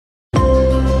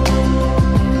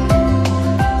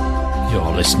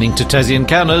listening to Tassie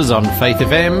Encounters on Faith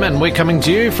FM, and we're coming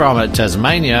to you from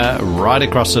Tasmania, right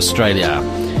across Australia.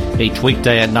 Each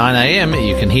weekday at 9 a.m,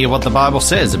 you can hear what the Bible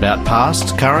says about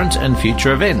past, current and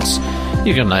future events.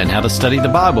 You can learn how to study the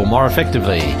Bible more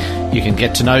effectively. You can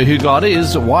get to know who God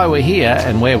is, why we're here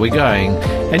and where we're going,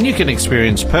 and you can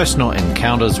experience personal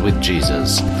encounters with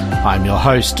Jesus. I'm your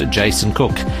host, Jason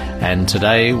Cook, and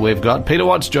today we've got Peter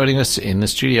Watts joining us in the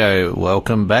studio.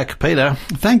 Welcome back, Peter.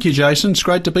 Thank you, Jason. It's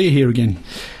great to be here again.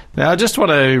 Now, I just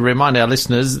want to remind our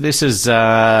listeners, this is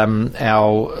our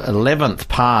 11th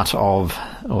part of,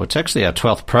 or it's actually our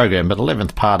 12th program, but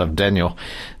 11th part of Daniel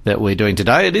that we're doing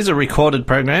today. It is a recorded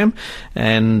program,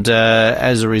 and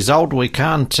as a result, we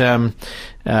can't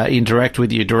interact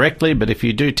with you directly, but if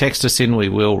you do text us in, we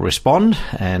will respond.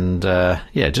 And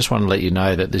just want to let you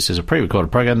know that this is a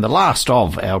pre-recorded program, the last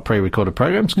of our pre-recorded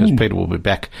programs, because Peter will be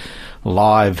back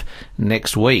live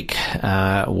next week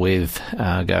with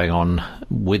going on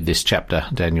with this chapter,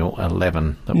 Daniel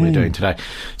 11, that we're doing today.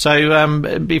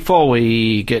 So before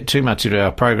we get too much into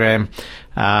our program,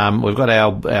 we've got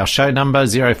our show number,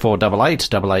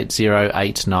 0488 880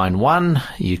 891.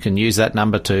 You can use that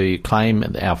number to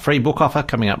claim our free book offer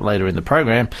coming up later in the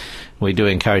program. We do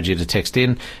encourage you to text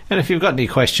in. And if you've got any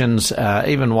questions,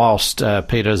 even whilst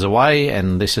Peter's away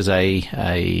and this is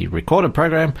a recorded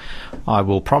program, I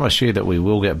will promise you that we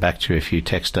will get back to you if you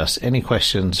text us any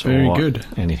questions or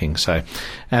anything. So,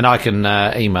 and I can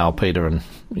email Peter and,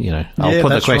 I'll put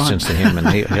the questions to him and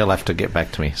he'll have to get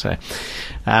back to me. So,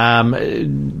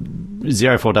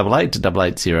 0488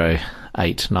 880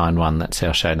 891, that's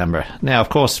our show number. Now, of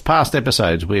course, past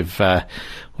episodes, we've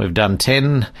done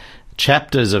 10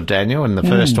 chapters of Daniel, and the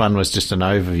first one was just an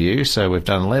overview, so we've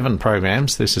done 11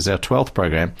 programs. This is our 12th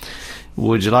program.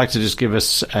 Would you like to just give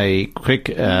us a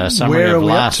quick summary of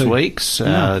last week's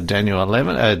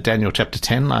Daniel chapter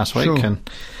 10 last week, and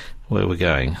where we're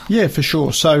going? Yeah, for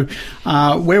sure. So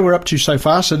where we're up to so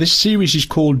far, so this series is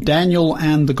called Daniel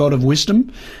and the God of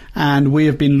Wisdom, and we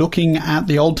have been looking at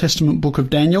the Old Testament book of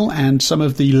Daniel and some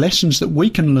of the lessons that we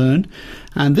can learn.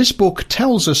 And this book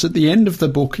tells us at the end of the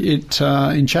book,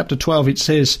 in chapter 12, it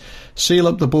says, seal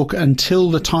up the book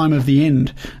until the time of the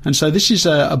end. And so this is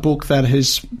a book that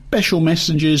has special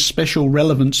messages, special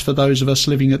relevance for those of us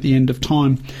living at the end of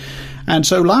time. And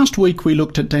so last week we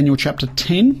looked at Daniel chapter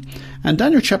 10, and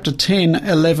Daniel chapter 10,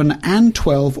 11 and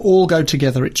 12 all go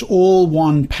together. It's all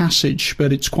one passage,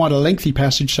 but it's quite a lengthy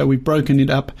passage, so we've broken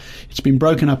it up. It's been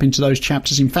broken up into those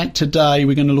chapters. In fact, today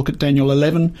we're going to look at Daniel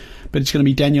 11, but it's going to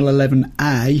be Daniel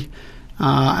 11a,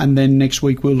 and then next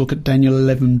week we'll look at Daniel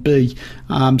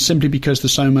 11b, simply because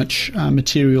there's so much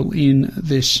material in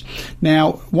this.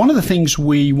 Now, one of the things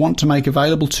we want to make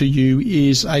available to you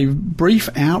is a brief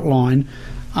outline,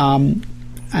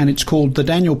 and it's called the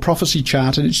Daniel Prophecy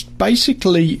Chart, and it's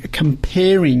basically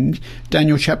comparing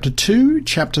Daniel chapter 2,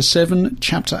 chapter 7,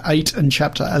 chapter 8 and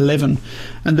chapter 11.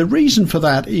 And the reason for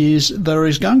that is there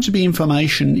is going to be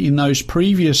information in those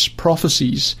previous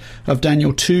prophecies of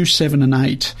Daniel 2, 7 and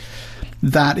 8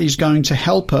 that is going to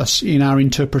help us in our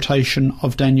interpretation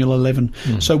of Daniel 11.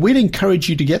 So we'd encourage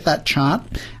you to get that chart.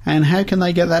 And how can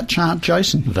they get that chart,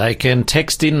 Jason? They can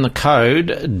text in the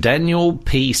code Daniel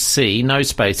PC, no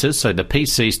spaces. So the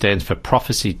PC stands for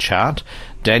Prophecy Chart.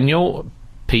 Daniel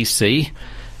PC.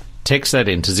 Text that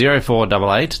into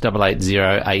 0488 880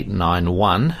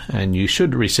 891, and you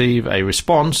should receive a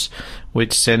response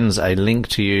which sends a link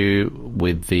to you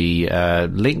with the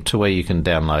link to where you can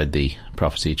download the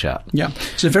prophecy chart. Yeah,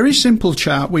 it's a very simple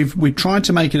chart. We've tried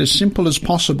to make it as simple as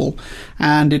possible,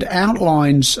 and it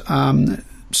outlines some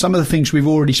of the things we've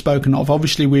already spoken of.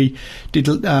 Obviously, we did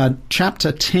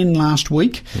chapter 10 last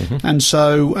week, and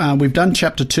so we've done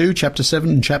chapter 2, chapter 7,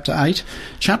 and chapter 8.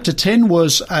 Chapter 10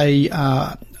 was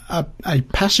a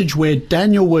passage where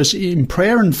Daniel was in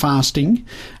prayer and fasting,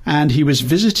 and he was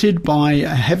visited by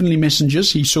heavenly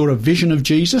messengers. He saw a vision of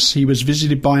Jesus. He was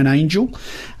visited by an angel,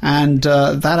 and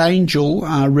that angel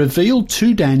revealed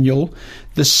to Daniel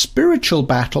the spiritual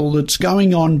battle that's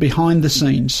going on behind the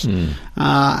scenes,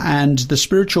 and the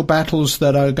spiritual battles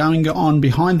that are going on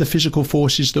behind the physical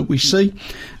forces that we see.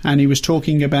 And he was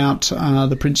talking about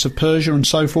the Prince of Persia and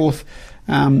so forth,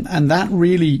 and that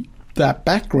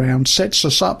background sets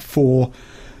us up for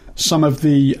some of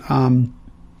the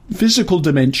physical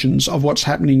dimensions of what's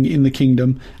happening in the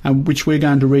kingdom, which we're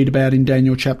going to read about in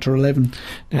Daniel chapter 11.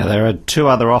 Now, there are two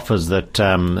other offers that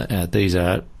these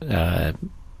are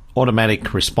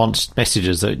automatic response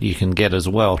messages that you can get as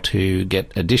well to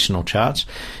get additional charts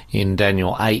in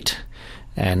Daniel 8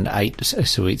 and 8.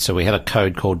 So we had a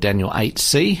code called Daniel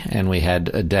 8C, and we had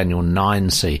a Daniel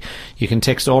 9C. You can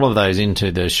text all of those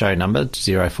into the show number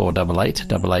 0488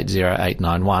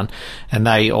 880891, and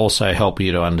they also help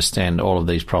you to understand all of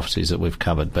these prophecies that we've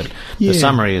covered. But the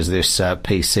summary is this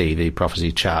PC, the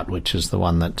prophecy chart, which is the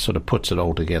one that sort of puts it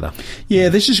all together. Yeah,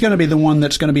 this is going to be the one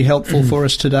that's going to be helpful for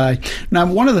us today. Now,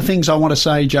 one of the things I want to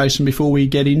say, Jason, before we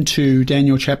get into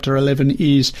Daniel chapter 11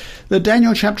 is that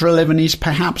Daniel chapter 11 is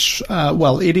perhaps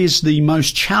it is the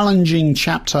most challenging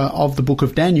chapter of the book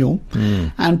of Daniel,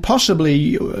 and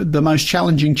possibly the most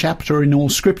challenging chapter in all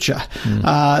Scripture.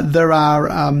 There are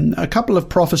a couple of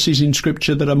prophecies in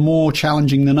Scripture that are more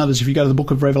challenging than others. If you go to the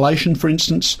book of Revelation, for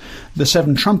instance, the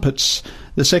 7 trumpets,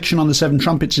 the section on the 7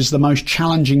 trumpets is the most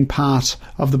challenging part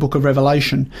of the book of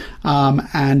Revelation.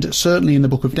 And certainly in the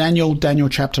book of Daniel, Daniel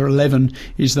chapter 11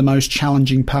 is the most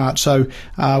challenging part. So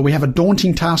we have a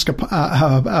daunting task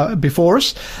before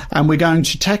us, and we're going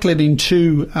to tackle it in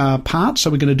 2 parts. So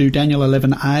we're going to do Daniel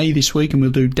 11a this week, and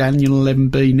we'll do Daniel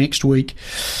 11b next week.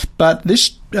 But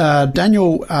this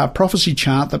Daniel prophecy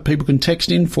chart that people can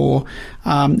text in for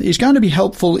is going to be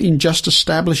helpful in just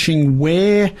establishing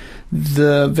where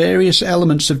the various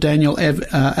elements of Daniel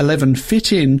 11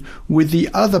 fit in with the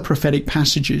other prophetic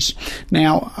passages.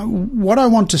 Now, what I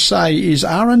want to say is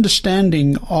our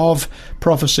understanding of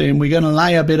prophecy, and we're going to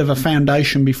lay a bit of a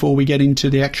foundation before we get into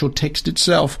the actual text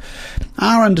itself.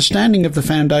 Our understanding of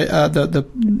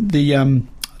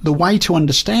the way to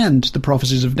understand the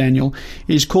prophecies of Daniel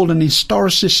is called an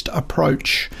historicist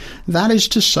approach. That is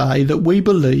to say that we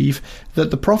believe that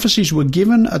the prophecies were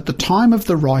given at the time of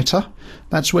the writer.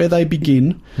 That's where they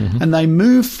begin. And they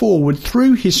move forward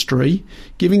through history,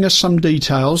 giving us some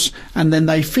details, and then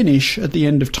they finish at the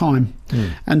end of time.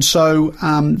 And so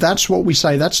that's what we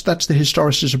say. That's the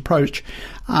historicist approach.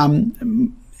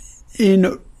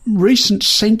 In recent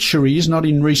centuries, not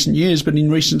in recent years, but in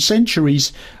recent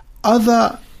centuries,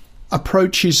 other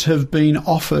approaches have been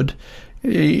offered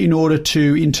in order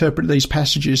to interpret these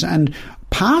passages, and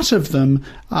part of them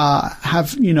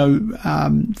have,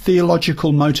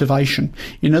 theological motivation.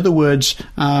 In other words,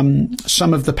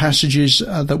 some of the passages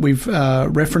that we've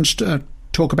referenced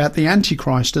talk about the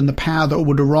Antichrist and the power that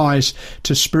would arise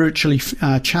to spiritually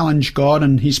challenge God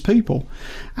and his people.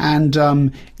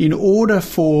 And in order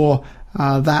for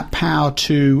that power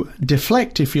to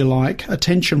deflect, if you like,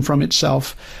 attention from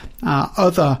itself,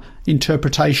 other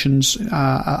interpretations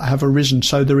have arisen.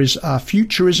 So there is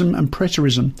futurism and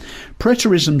preterism.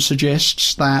 Preterism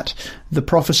suggests that the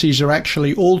prophecies are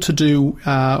actually all to do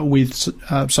with,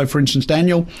 so for instance,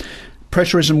 Daniel.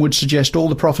 Preterism would suggest all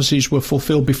the prophecies were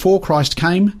fulfilled before Christ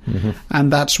came,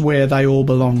 and that's where they all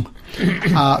belong.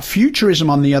 Futurism,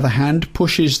 on the other hand,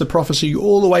 pushes the prophecy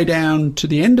all the way down to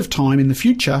the end of time in the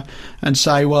future and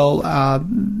say, well,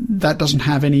 that doesn't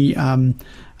have any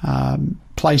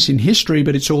place in history,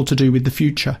 but it's all to do with the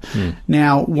future.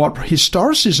 Now, what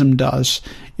historicism does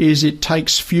is it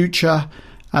takes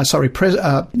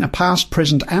past,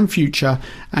 present, and future,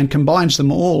 and combines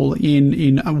them all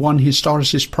in one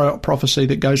historicist prophecy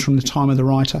that goes from the time of the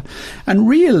writer. And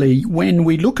really, when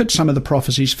we look at some of the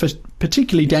prophecies,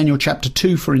 particularly Daniel chapter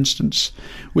 2, for instance,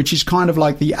 which is kind of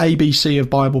like the ABC of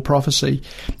Bible prophecy,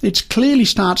 it clearly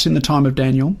starts in the time of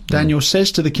Daniel. Daniel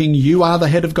says to the king, "You are the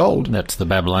head of gold." That's the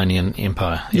Babylonian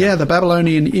Empire. Yeah, the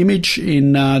Babylonian image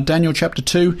in Daniel chapter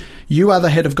 2. "You are the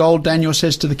head of gold," Daniel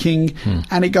says to the king,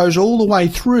 and it goes all the way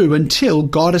through until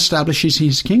God establishes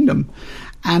his kingdom.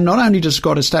 And not only does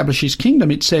God establish his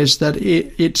kingdom, it says that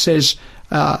it says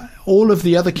all of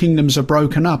the other kingdoms are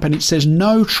broken up, and it says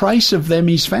no trace of them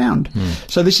is found.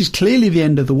 So this is clearly the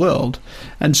end of the world.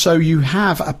 And so you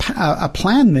have a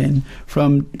plan then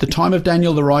from the time of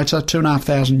Daniel the writer,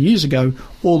 2,500 years ago,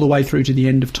 all the way through to the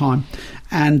end of time.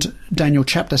 And Daniel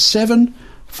chapter 7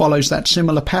 follows that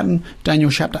similar pattern. Daniel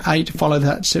chapter 8 follows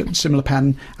that similar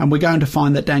pattern. And we're going to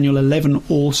find that Daniel 11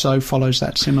 also follows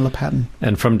that similar pattern.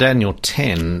 And from Daniel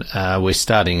 10, we're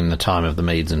starting in the time of the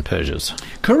Medes and Persians.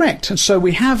 Correct. So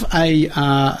we have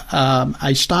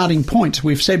a starting point.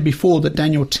 We've said before that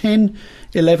Daniel 10,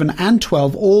 11 and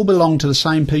 12 all belong to the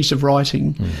same piece of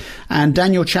writing. And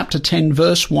Daniel chapter 10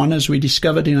 verse 1, as we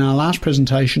discovered in our last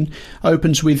presentation,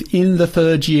 opens with, "In the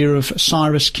 3rd year of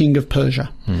Cyrus, king of Persia."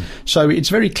 So it's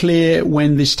very clear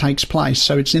when this takes place.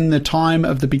 So it's in the time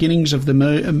of the beginnings of the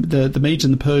Medes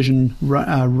and the Persian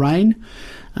reign.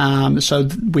 So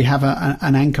we have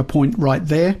an anchor point right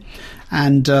there.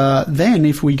 And then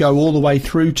if we go all the way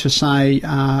through to, say,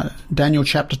 Daniel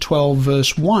chapter 12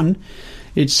 verse 1,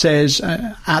 it says,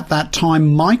 at that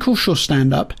time Michael shall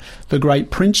stand up, the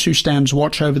great prince who stands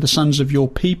watch over the sons of your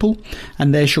people,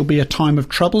 and there shall be a time of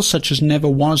trouble such as never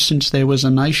was since there was a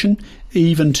nation,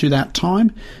 even to that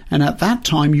time. And at that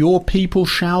time your people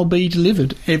shall be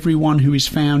delivered, every one who is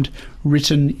found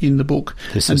written in the book.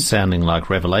 This is sounding like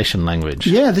Revelation language.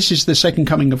 Yeah, this is the second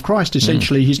coming of Christ.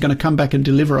 Essentially, he's going to come back and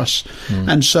deliver us.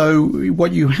 And so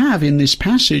what you have in this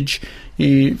passage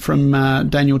from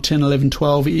Daniel 10, 11,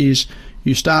 12 is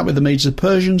you start with the Medes and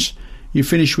Persians, you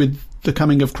finish with the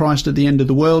coming of Christ at the end of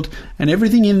the world, and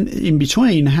everything in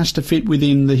between has to fit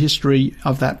within the history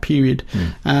of that period.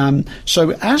 So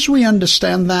as we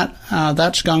understand that,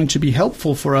 that's going to be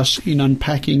helpful for us in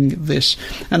unpacking this.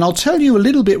 And I'll tell you a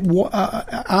little bit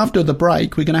after the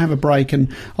break. We're going to have a break,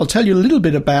 and I'll tell you a little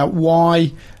bit about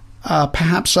why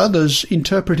perhaps others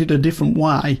interpret it a different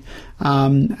way,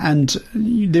 and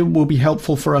it will be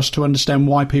helpful for us to understand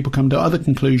why people come to other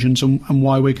conclusions and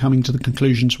why we're coming to the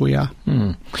conclusions we are.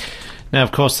 Now,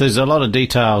 of course, there's a lot of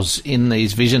details in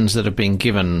these visions that have been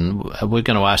given. We're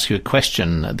going to ask you a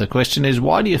question. The question is,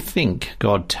 why do you think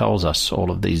God tells us all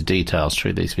of these details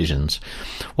through these visions?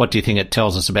 What do you think it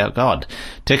tells us about God?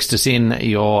 Text us in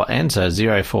your answer,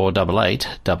 0488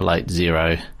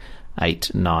 880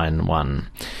 891.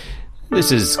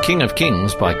 This is King of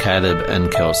Kings by Caleb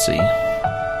and Kelsey.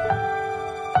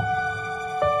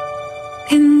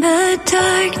 In the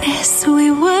darkness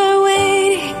we were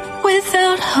waiting,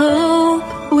 without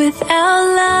hope,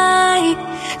 without light,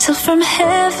 till from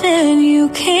heaven you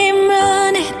came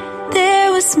running.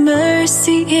 There was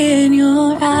mercy in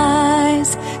your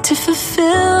eyes to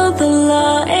fulfill the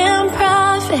law and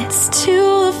prophets. To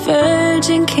a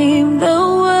virgin came the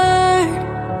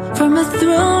word, from a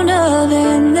throne of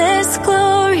endless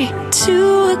glory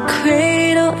to a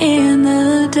cradle in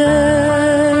the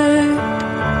dirt.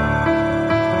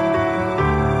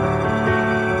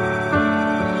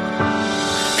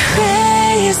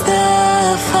 Praise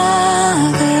the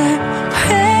Father,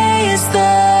 praise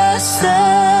the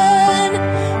Son,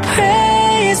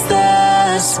 praise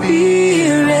the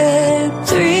Spirit,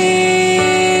 three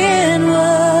in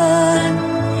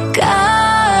one.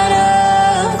 God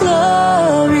of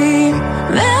glory,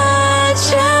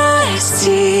 majesty,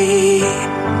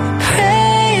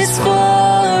 praise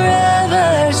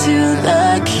forever to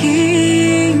the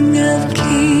King of Kings.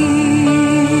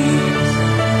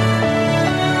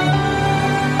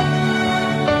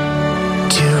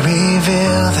 To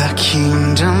reveal the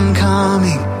kingdom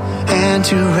coming and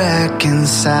to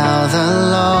reconcile the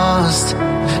lost,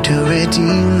 to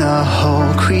redeem the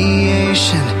whole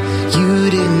creation. You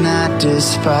did not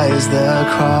despise the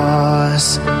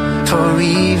cross, for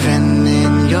even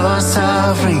in your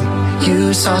suffering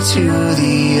you saw to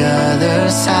the other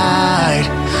side,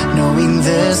 knowing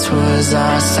this was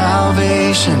our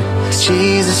salvation.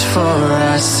 Jesus, for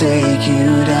our sake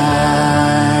you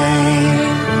died.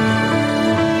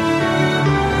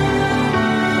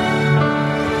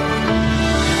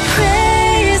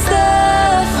 Praise the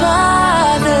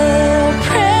Father,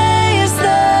 praise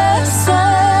the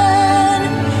Son,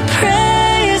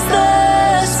 praise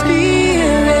the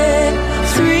Spirit,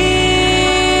 three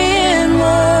in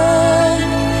one.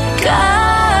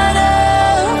 God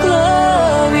of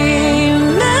glory,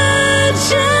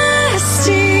 majesty,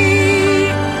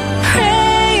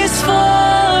 praise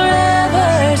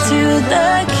forever to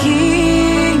the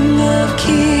King of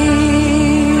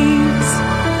Kings.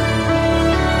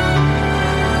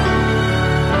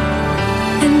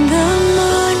 In the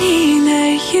morning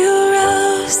there you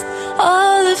rose,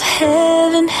 all of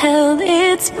heaven held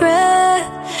its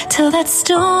breath, till that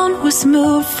stone was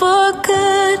moved for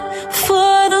good,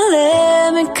 for the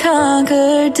Lamb had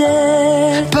conquered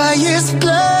death. By His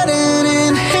blood and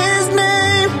in His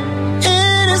name,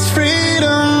 in His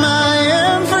freedom I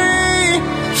am free,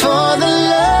 for the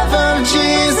love of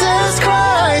Jesus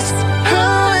Christ, who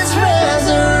has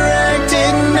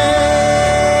resurrected me.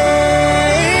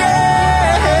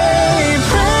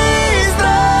 Praise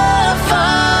the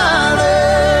Father,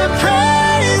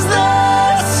 praise the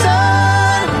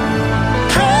Son,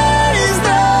 praise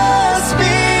the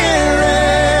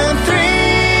Spirit, three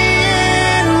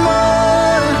in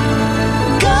one.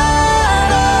 God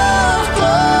of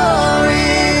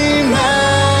glory,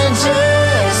 majesty,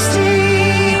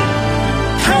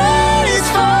 praise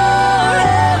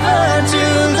forever to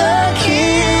the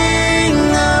King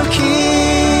of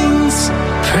Kings.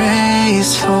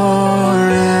 Praise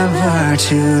forever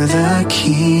to the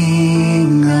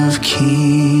King of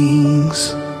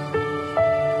Kings.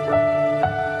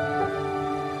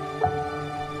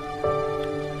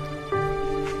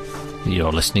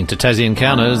 You're listening to Tassie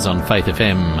Encounters on Faith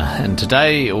FM, and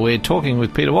today we're talking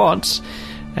with Peter Watts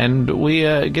And we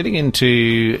are getting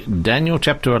into Daniel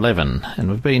chapter 11, and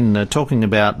we've been talking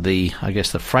about the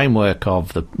framework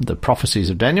of the prophecies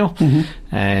of Daniel,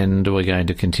 and we're going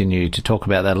to continue to talk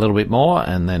about that a little bit more,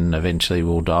 and then eventually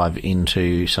we'll dive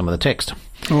into some of the text.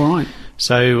 All right.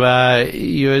 So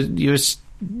you were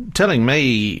telling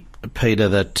me, Peter,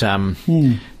 that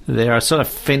there are sort of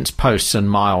fence posts and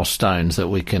milestones that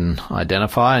we can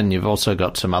identify, and you've also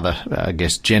got some other,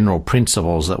 general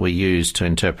principles that we use to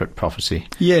interpret prophecy.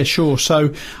 Yeah, sure.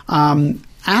 So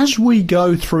as we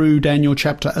go through Daniel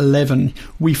chapter 11,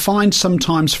 we find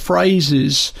sometimes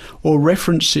phrases or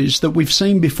references that we've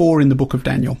seen before in the book of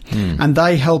Daniel, and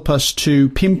they help us to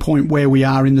pinpoint where we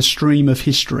are in the stream of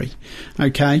history.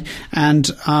 Okay? And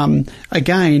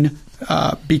again,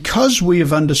 because we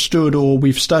have understood or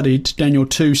we've studied Daniel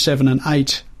 2, 7 and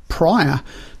 8 prior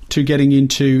to getting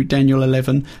into Daniel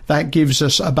 11, that gives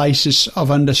us a basis of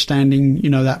understanding,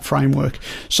 that framework.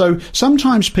 So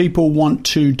sometimes people want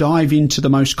to dive into the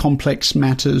most complex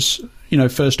matters,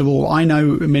 first of all. I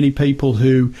know many people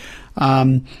who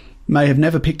may have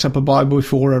never picked up a Bible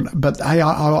before, but hey,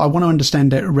 I want to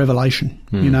understand Revelation,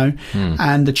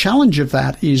 And the challenge of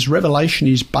that is Revelation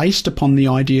is based upon the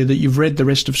idea that you've read the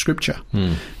rest of Scripture,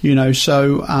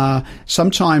 So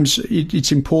sometimes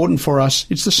it's important for us.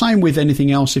 It's the same with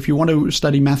anything else. If you want to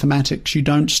study mathematics, you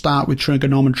don't start with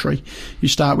trigonometry. You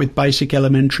start with basic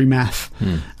elementary math.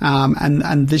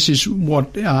 And this is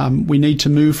what we need to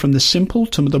move from the simple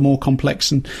to the more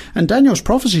complex. And Daniel's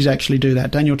prophecies actually do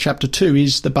that. Daniel chapter 2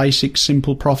 is the basic,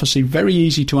 simple prophecy, very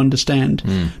easy to understand,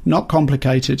 not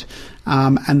complicated.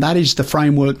 And that is the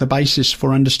framework, the basis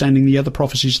for understanding the other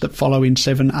prophecies that follow in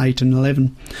 7, 8 and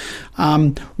 11.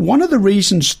 One of the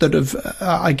reasons that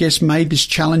have, made this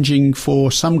challenging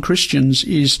for some Christians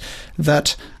is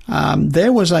that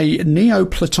there was a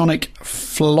Neoplatonic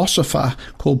philosopher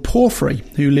called Porphyry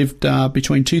who lived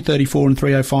between 234 and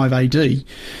 305 AD.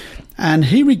 And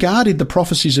he regarded the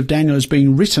prophecies of Daniel as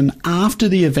being written after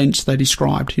the events they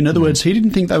described. In other words, he didn't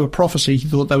think they were prophecy. He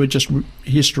thought they were just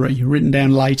history, written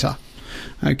down later.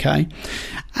 Okay?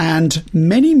 And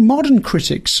many modern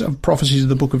critics of prophecies of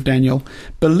the book of Daniel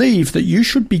believe that you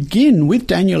should begin with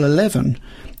Daniel 11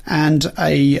 and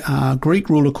a Greek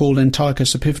ruler called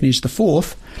Antiochus Epiphanes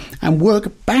IV and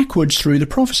work backwards through the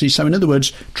prophecy. So in other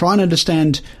words, try and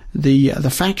understand the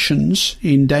factions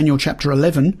in Daniel chapter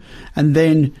 11 and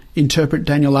then interpret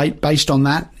Daniel 8 based on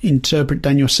that, interpret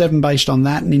Daniel 7 based on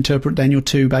that, and interpret Daniel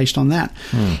 2 based on that.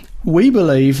 We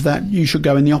believe that you should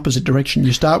go in the opposite direction.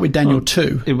 You start with Daniel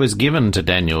 2. It was given to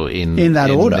Daniel in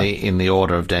that order. In the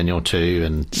order of Daniel 2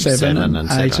 and 7 and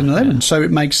 8 and 11. Yeah. So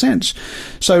it makes sense.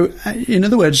 So in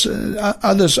other words,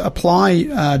 others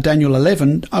apply Daniel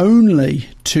 11 only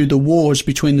to the wars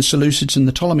between the Seleucids and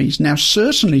the Ptolemies. Now,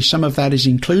 certainly some of that is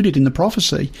included in the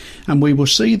prophecy, and we will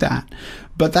see that.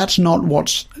 But that's not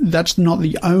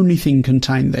the only thing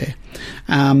contained there.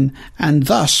 And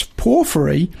thus,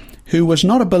 Porphyry, who was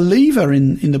not a believer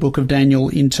in the book of Daniel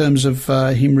in terms of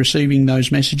him receiving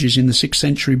those messages in the 6th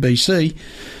century BC,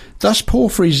 thus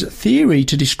Porphyry's theory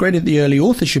to discredit the early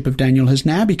authorship of Daniel has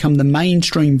now become the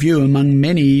mainstream view among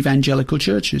many evangelical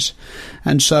churches.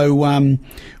 And so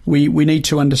we need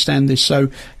to understand this. So,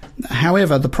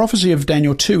 however, the prophecy of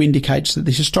Daniel 2 indicates that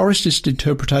the historicist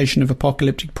interpretation of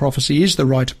apocalyptic prophecy is the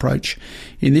right approach.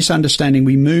 In this understanding,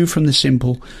 we move from the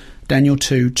simple, Daniel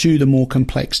 2, to the more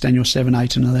complex, Daniel 7,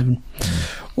 8 and 11.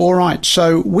 All right,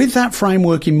 so with that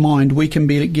framework in mind, we can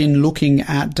begin looking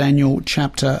at Daniel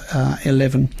chapter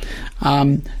 11.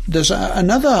 There's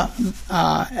another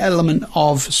element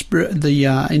of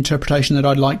the interpretation that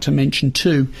I'd like to mention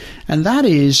too, and that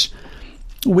is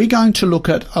we're going to look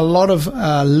at a lot of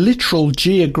literal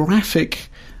geographic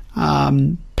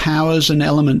powers and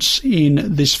elements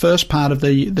in this first part of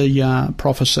the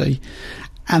prophecy.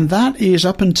 And that is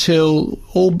up until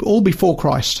all before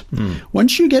Christ.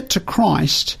 Once you get to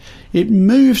Christ, it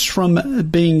moves from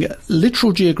being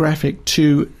literal geographic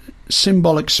to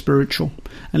symbolic spiritual.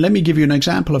 And let me give you an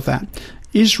example of that.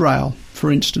 Israel, for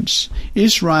instance.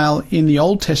 Israel in the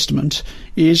Old Testament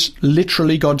is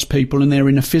literally God's people, and they're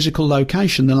in a physical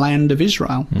location, the land of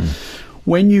Israel.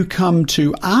 When you come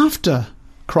to after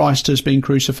Christ has been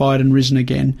crucified and risen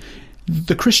again,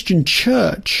 the Christian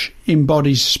church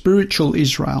embodies spiritual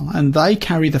Israel, and they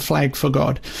carry the flag for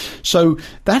God. So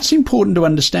that's important to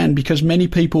understand, because many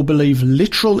people believe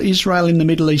literal Israel in the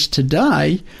Middle East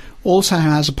today also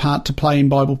has a part to play in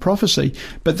Bible prophecy.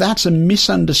 But that's a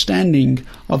misunderstanding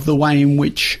of the way in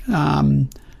which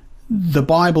the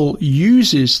Bible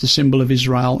uses the symbol of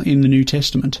Israel in the New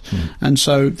Testament. And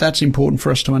so that's important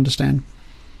for us to understand.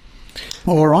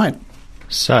 All right.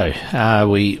 So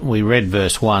we read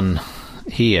verse 1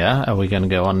 here. Are we going to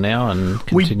go on now and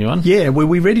continue on? Yeah,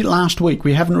 we read it last week.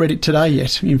 We haven't read it today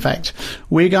yet, in fact.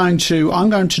 I'm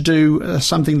going to do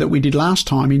something that we did last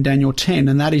time in Daniel 10,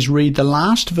 and that is read the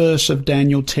last verse of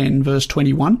Daniel 10, verse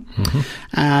 21,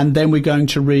 and then we're going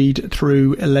to read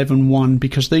through 11:1,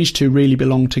 because these two really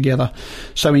belong together.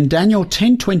 So in Daniel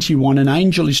 10:21, an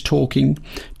angel is talking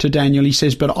to Daniel. He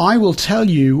says, "But I will tell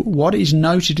you what is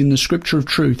noted in the scripture of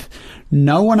truth.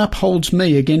 No one upholds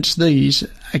me against these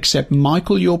except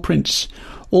Michael your prince.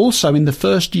 Also in the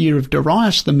first year of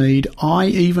Darius the Mede,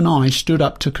 even I, stood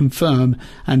up to confirm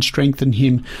and strengthen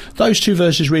him." Those two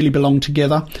verses really belong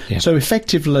together. Yeah. So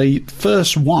effectively,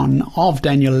 verse 1 of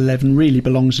Daniel 11 really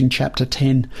belongs in chapter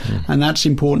 10. And that's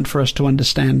important for us to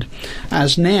understand.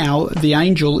 As now, the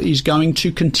angel is going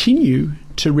to continue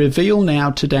to reveal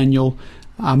now to Daniel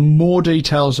more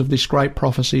details of this great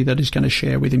prophecy that he's going to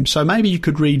share with him. So maybe you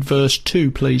could read verse 2,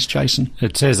 please, Jason.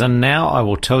 It says, "And now I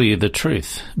will tell you the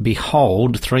truth.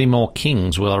 Behold, 3 more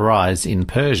kings will arise in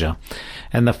Persia,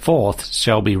 and the 4th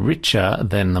shall be richer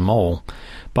than them all.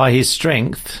 By his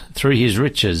strength, through his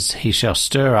riches, he shall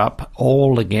stir up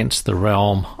all against the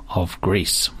realm of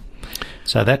Greece."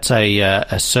 So that's a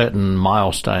certain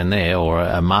milestone there, or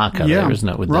a marker there, isn't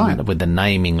it? With the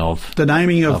naming of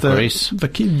Greece,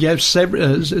 Greece,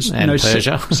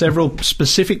 Persia, several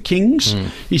specific kings.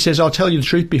 He says, "I'll tell you the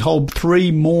truth. Behold,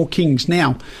 3 more kings."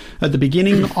 Now, at the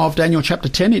beginning of Daniel chapter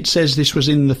 10, it says this was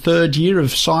in the 3rd year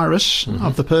of Cyrus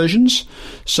of the Persians.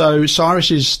 So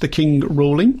Cyrus is the king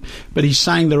ruling, but he's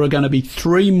saying there are going to be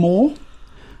 3 more,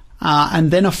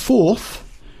 and then a 4th.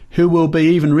 Who will be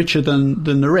even richer than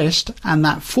the rest, and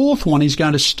that 4th one is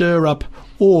going to stir up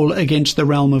all against the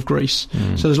realm of Greece.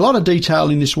 So there's a lot of detail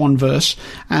in this one verse,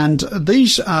 and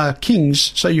these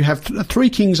kings, so you have 3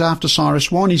 kings after Cyrus.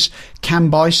 One is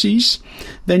Cambyses,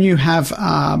 then you have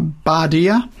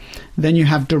Bardia, then you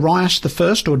have Darius the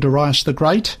First, or Darius the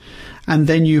Great, and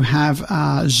then you have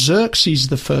Xerxes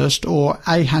the First, or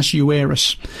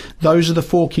Ahasuerus. Those are the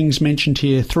 4 kings mentioned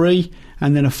here, 3,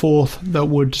 and then a 4th that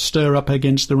would stir up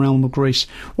against the realm of Greece.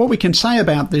 What we can say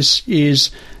about this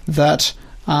is that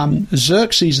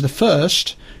Xerxes the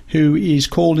First, who is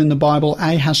called in the Bible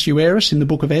Ahasuerus in the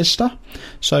book of Esther,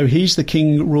 so he's the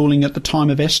king ruling at the time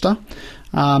of Esther.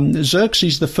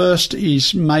 Xerxes the First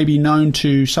is maybe known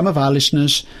to some of our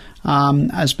listeners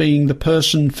as being the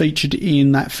person featured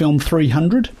in that film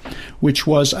 300, which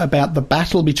was about the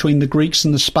battle between the Greeks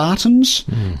and the Spartans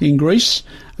in Greece.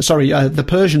 The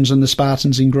Persians and the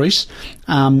Spartans in Greece.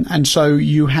 And so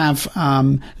you have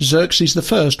Xerxes the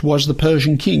First was the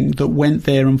Persian king that went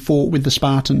there and fought with the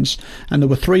Spartans. And there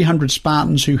were 300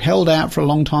 Spartans who held out for a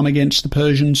long time against the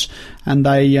Persians, and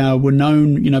they were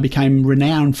known, became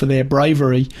renowned for their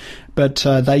bravery. But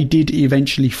they did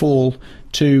eventually fall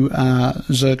to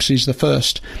Xerxes the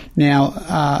First.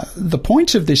 Now, the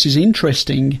point of this is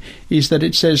interesting, is that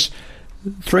it says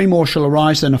 3 more shall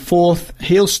arise, then a 4th.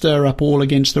 He'll stir up all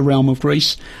against the realm of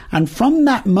Greece. And from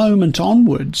that moment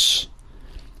onwards,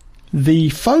 the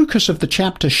focus of the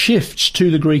chapter shifts to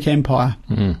the Greek Empire,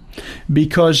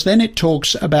 because then it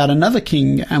talks about another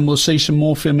king, and we'll see some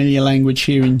more familiar language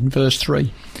here in verse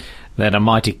 3. "That a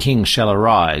mighty king shall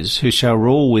arise, who shall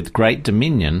rule with great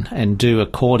dominion, and do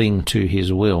according to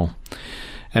his will.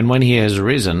 And when he has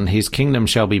risen, his kingdom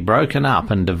shall be broken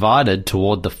up and divided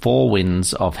toward the 4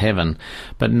 winds of heaven,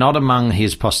 but not among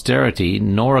his posterity,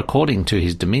 nor according to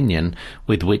his dominion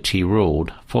with which he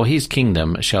ruled. For his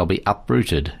kingdom shall be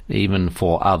uprooted, even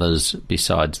for others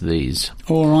besides these."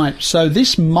 All right, so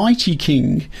this mighty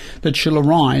king that shall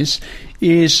arise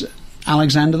is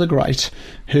Alexander the Great,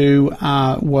 who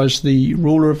was the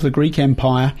ruler of the Greek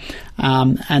Empire.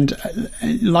 And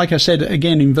like I said,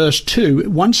 again, in verse 2,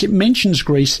 once it mentions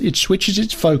Greece, it switches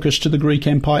its focus to the Greek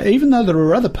Empire. Even though there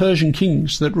are other Persian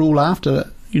kings that rule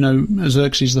after,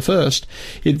 Xerxes the First,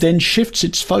 it then shifts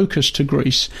its focus to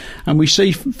Greece. And we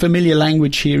see familiar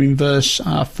language here in verse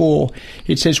 4.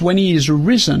 It says, "When he is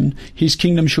risen, his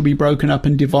kingdom shall be broken up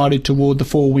and divided toward the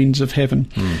 4 winds of heaven."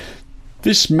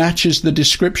 This matches the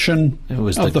description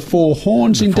of the 4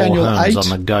 horns in Daniel 8. 4 horns on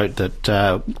the goat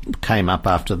that came up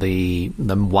after the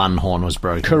 1 horn was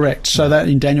broken. Correct. So that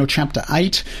in Daniel chapter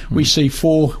 8, we see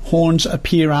 4 horns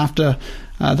appear after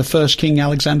the first king,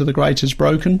 Alexander the Great, is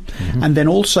broken. And then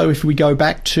also, if we go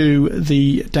back to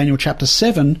the Daniel chapter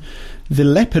 7, the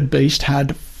leopard beast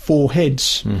had 4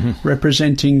 heads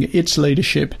representing its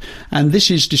leadership, and this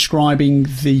is describing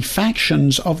the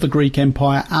factions of the Greek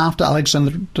Empire after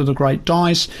Alexander the Great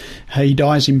dies. He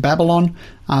dies in Babylon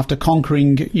after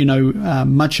conquering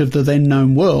much of the then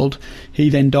known world. He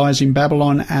then dies in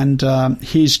Babylon, and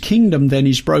his kingdom then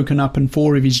is broken up, and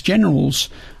 4 of his generals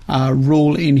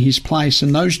rule in his place.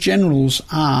 And those generals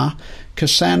are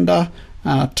Cassander,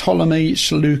 Ptolemy,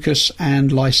 Seleucus,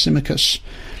 and Lysimachus.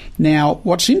 Now,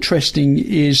 what's interesting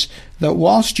is that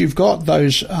whilst you've got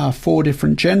those 4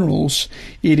 different generals,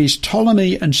 it is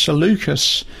Ptolemy and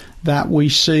Seleucus that we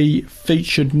see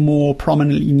featured more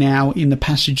prominently now in the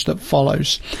passage that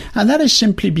follows. And that is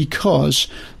simply because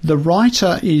the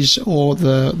writer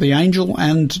the angel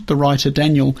and the writer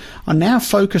Daniel are now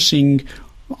focusing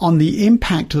on the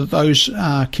impact that those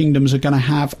kingdoms are going to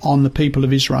have on the people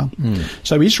of Israel.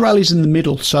 So Israel is in the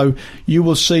middle. So you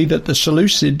will see that the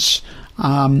Seleucids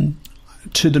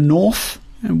to the north,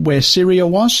 where Syria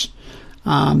was,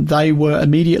 they were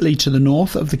immediately to the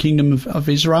north of the kingdom of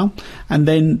Israel. And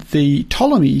then the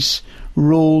Ptolemies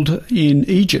ruled in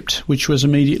Egypt, which was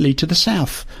immediately to the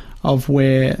south of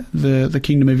where the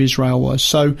kingdom of Israel was.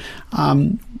 So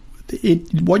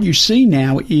what you see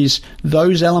now is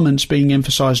those elements being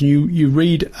emphasized. And you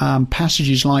read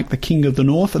passages like the king of the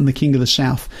north and the king of the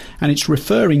south, and it's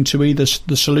referring to either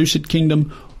the Seleucid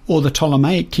kingdom or the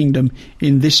Ptolemaic kingdom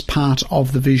in this part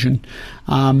of the vision.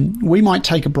 We might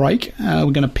take a break.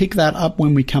 We're going to pick that up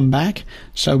when we come back.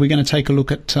 So we're going to take a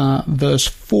look at verse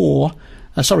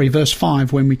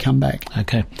 5 when we come back.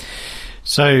 Okay.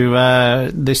 So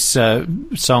this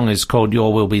song is called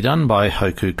Your Will Be Done by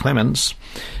Hoku Clements.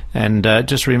 And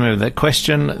just remember that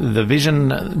question,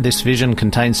 this vision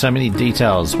contains so many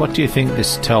details. What do you think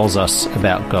this tells us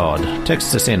about God?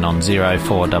 Text us in on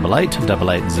 0488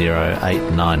 880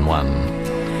 891.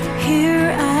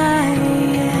 Here I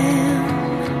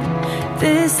am.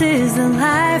 This is the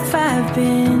life I've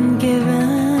been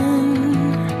given.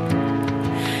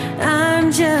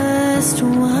 I'm just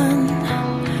one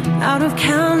out of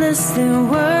countless there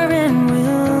were and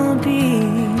will be.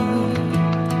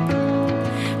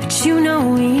 You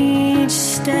know each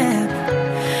step,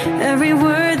 every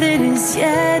word that is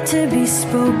yet to be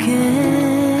spoken,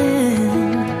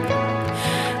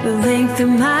 the length of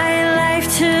my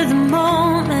life to the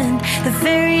moment, the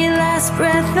very last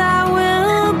breath I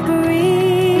will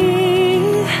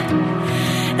breathe.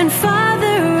 And Father,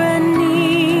 I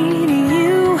need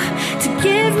you to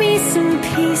give me some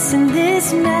peace in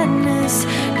this madness,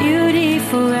 beauty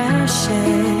for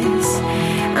ashes.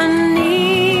 I need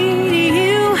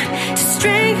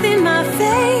strengthen my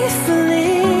faith for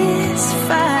this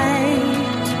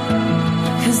fight,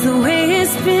 'cause the way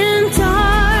has been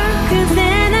darker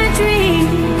than I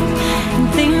dreamed, and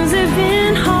things have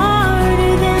been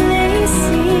harder than they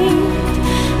seemed.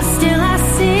 But still I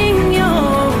sing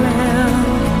your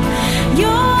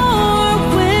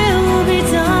will be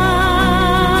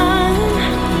done.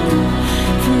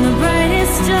 From the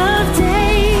brightest of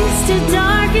days to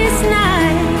darkest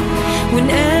night,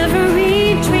 whenever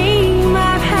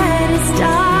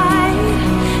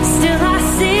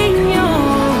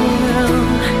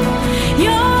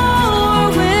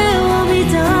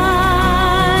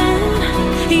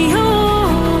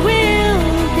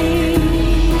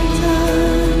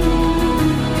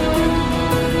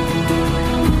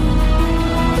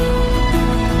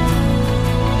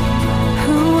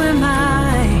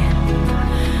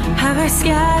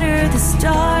scatter the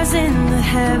stars in the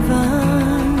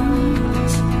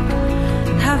heavens?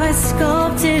 Have I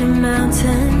sculpted a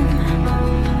mountain?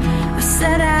 Or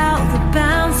set out the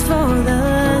bounds for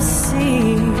the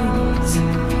seas?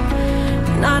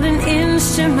 Not an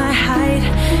inch to my height,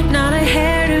 not a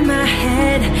hair to my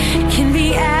head can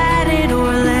be added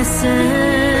or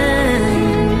lessened.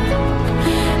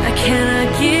 I cannot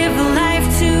give life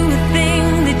to a thing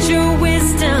that your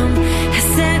wisdom has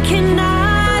said cannot.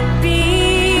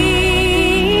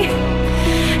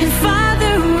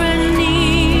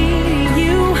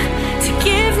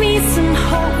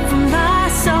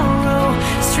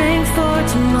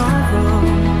 Tomorrow,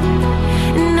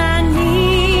 and I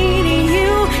need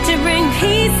you to bring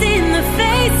peace in the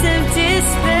face of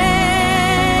despair,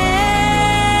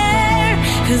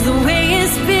 'cause the way is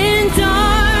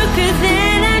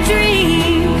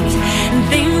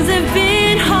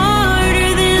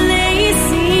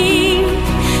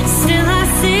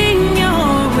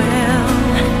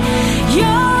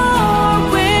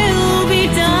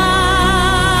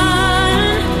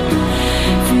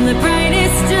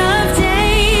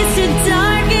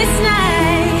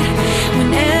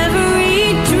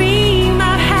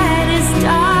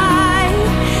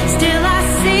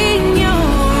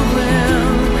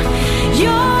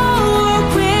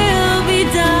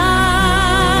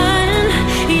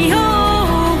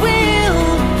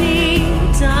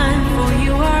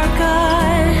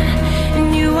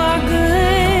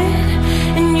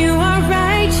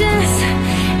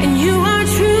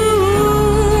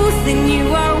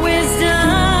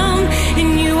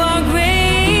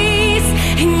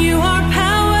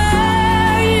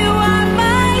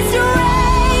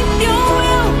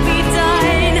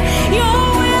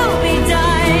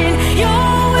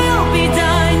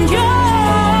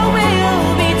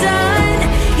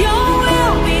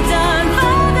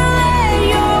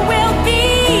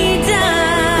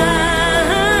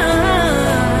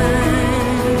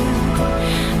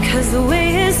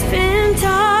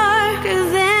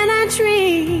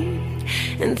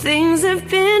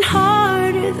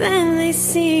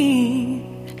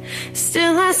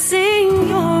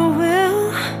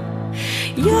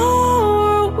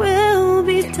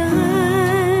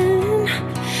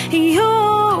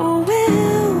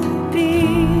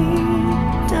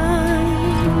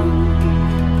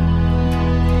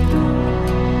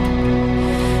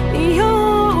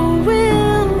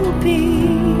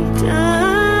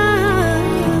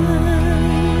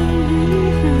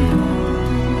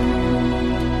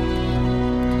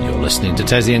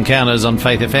Tassie Encounters on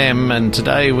Faith FM, and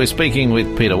today we're speaking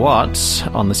with Peter Watts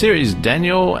on the series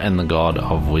Daniel and the God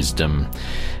of Wisdom.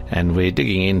 And we're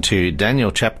digging into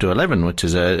Daniel chapter 11, which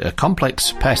is a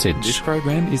complex passage. This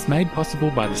program is made possible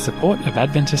by the support of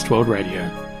Adventist World Radio.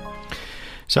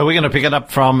 So we're going to pick it up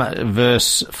from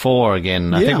verse 4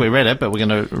 again. I think we read it, but we're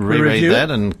going to reread that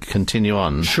and continue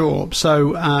on. Sure.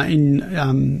 So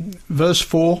in verse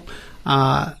 4,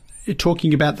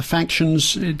 talking about the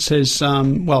factions, it says,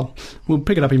 we'll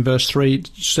pick it up in verse 3. It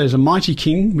says, a mighty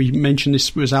king, we mentioned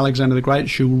this was Alexander the Great,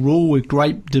 shall rule with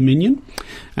great dominion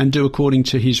and do according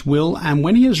to his will. And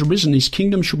when he has arisen, his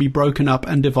kingdom shall be broken up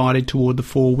and divided toward the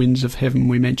four winds of heaven.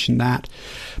 We mentioned that.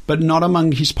 But not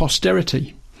among his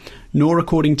posterity, nor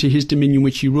according to his dominion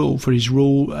which he ruled, for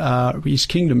his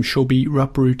kingdom shall be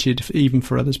uprooted even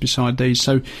for others beside these.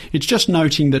 So it's just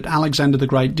noting that Alexander the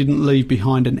Great didn't leave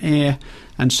behind an heir,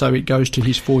 and so it goes to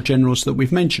his four generals that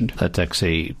we've mentioned. That's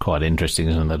actually quite interesting,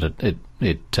 isn't it?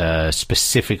 It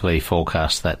specifically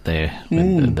forecasts that there,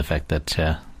 the fact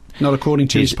that not according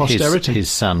to his posterity. His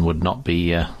son would not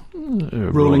be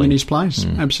ruling in his place.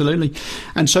 Absolutely.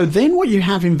 And so then what you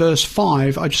have in verse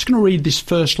 5, I'm just going to read this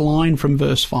first line from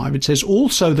verse 5. It says,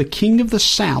 also the king of the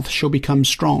south shall become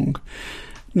strong.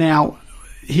 Now,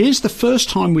 here's the first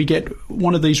time we get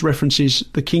one of these references,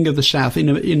 the king of the south. In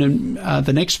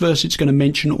the next verse, it's going to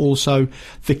mention also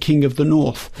the king of the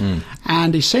north.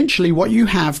 And essentially what you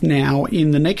have now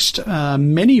in the next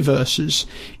many verses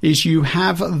is you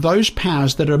have those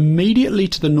powers that are immediately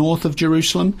to the north of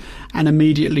Jerusalem and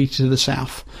immediately to the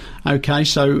south. Okay,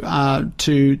 so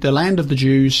to the land of the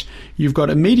Jews, you've got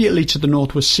immediately to the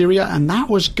north was Syria, and that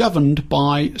was governed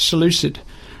by Seleucid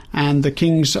and the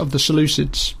kings of the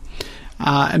Seleucids.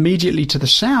 Immediately to the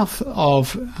south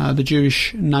of the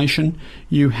Jewish nation,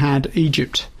 you had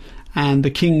Egypt and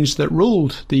the kings that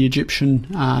ruled the Egyptian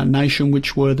nation,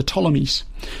 which were the Ptolemies.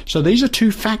 So these are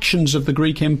two factions of the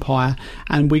Greek Empire,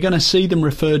 and we're going to see them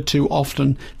referred to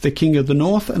often, the king of the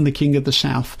north and the king of the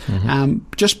south.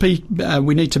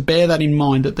 We need to bear that in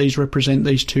mind, that these represent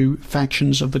these two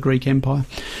factions of the Greek Empire.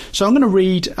 So I'm going to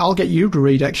read, I'll get you to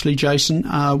read actually, Jason.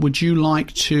 Would you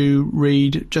like to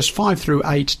read just 5 through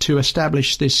 8 to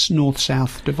establish this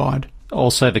north-south divide?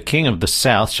 Also the king of the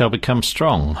south shall become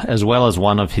strong, as well as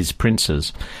one of his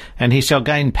princes, and he shall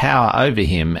gain power over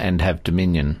him and have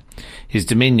dominion. His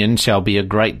dominion shall be a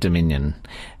great dominion,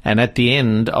 and at the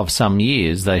end of some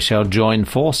years they shall join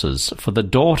forces, for the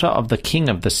daughter of the king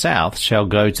of the south shall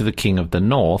go to the king of the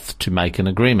north to make an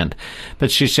agreement,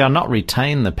 but she shall not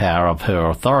retain the power of her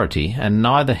authority, and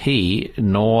neither he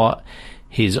nor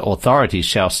his authority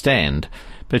shall stand,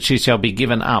 but she shall be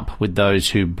given up with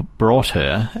those who brought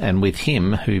her, and with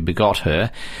him who begot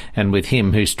her, and with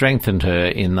him who strengthened her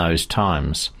in those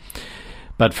times.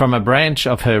 But from a branch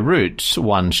of her roots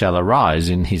one shall arise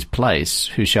in his place,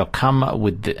 who shall come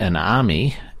with an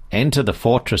army, enter the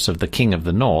fortress of the king of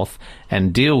the north,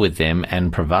 and deal with them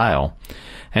and prevail.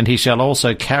 And he shall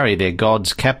also carry their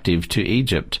gods captive to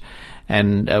Egypt,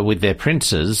 and with their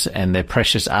princes and their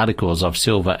precious articles of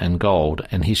silver and gold,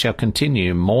 and he shall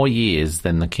continue more years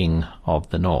than the king of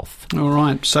the north. All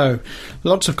right, so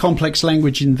lots of complex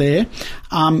language in there.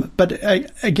 But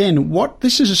again, what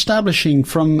this is establishing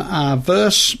from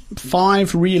verse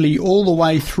 5 really all the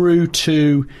way through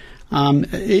to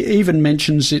it even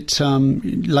mentions it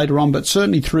later on, but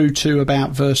certainly through to about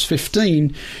verse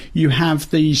 15, you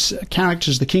have these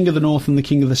characters, the king of the north and the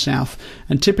king of the south.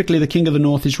 And typically the king of the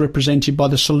north is represented by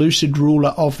the Seleucid ruler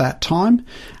of that time,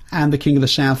 and the king of the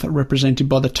south represented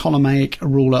by the Ptolemaic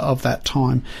ruler of that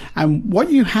time. And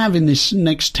what you have in this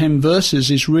next 10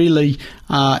 verses is really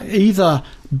either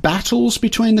battles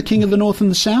between the king of the north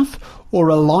and the south, or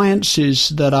alliances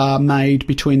that are made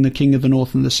between the king of the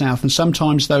north and the south. And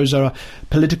sometimes those are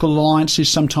political alliances,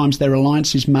 sometimes they're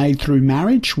alliances made through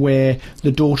marriage, where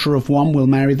the daughter of one will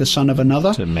marry the son of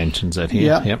another. So it mentions that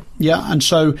here. Yeah, and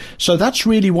so that's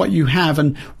really what you have.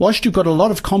 And whilst you've got a lot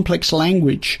of complex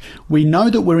language, we know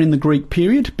that we're in the Greek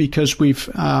period because we've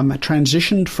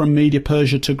transitioned from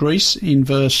Media-Persia to Greece in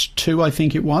verse 2, I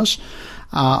think it was,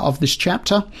 of this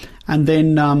chapter. And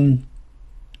then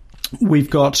we've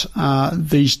got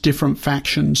these different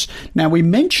factions. Now, we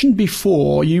mentioned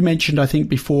before, you mentioned, I think,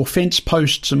 before, fence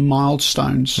posts and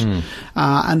milestones.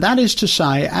 And that is to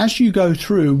say, as you go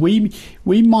through,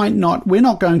 we're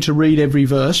not going to read every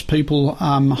verse. People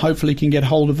hopefully can get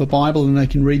hold of a Bible and they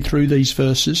can read through these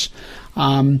verses.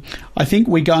 I think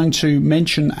we're going to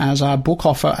mention as our book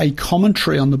offer a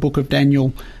commentary on the book of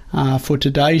Daniel for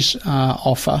today's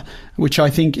offer, which I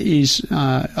think is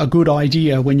a good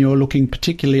idea when you're looking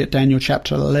particularly at Daniel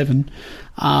chapter 11.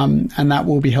 And that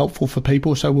will be helpful for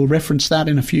people. So we'll reference that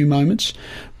in a few moments.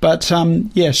 But,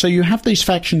 so you have these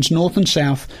factions, north and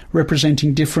south,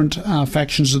 representing different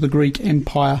factions of the Greek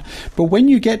Empire. But when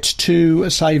you get to,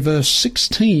 say, verse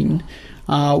 16,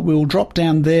 we'll drop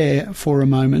down there for a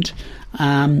moment.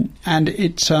 And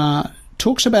it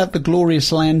talks about the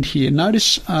glorious land here.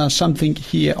 Notice something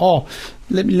here.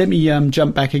 Let me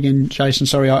jump back again, Jason.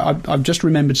 Sorry, I've just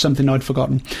remembered something I'd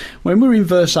forgotten. When we're in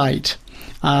verse 8,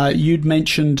 you'd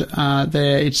mentioned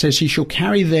there, it says, he shall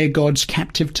carry their gods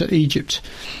captive to Egypt.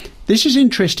 This is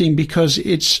interesting because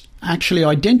it's actually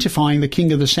identifying the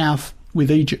king of the south with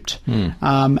Egypt.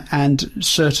 And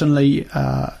certainly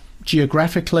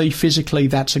geographically, physically,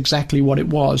 that's exactly what it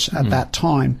was at that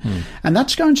time. And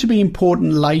that's going to be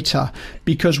important later,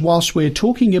 because whilst we're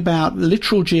talking about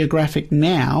literal geographic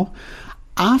now,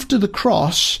 after the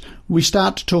cross, we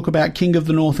start to talk about king of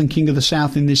the north and king of the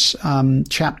south in this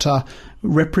chapter,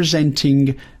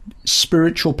 representing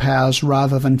spiritual powers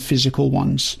rather than physical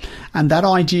ones. And that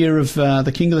idea of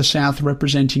the king of the south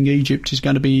representing Egypt is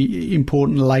going to be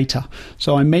important later.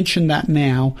 So I mention that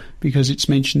now because it's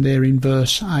mentioned there in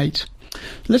verse 8.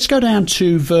 Let's go down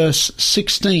to verse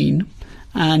 16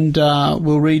 and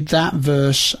we'll read that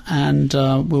verse and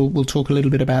we'll talk a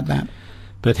little bit about that.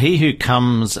 But he who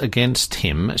comes against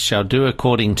him shall do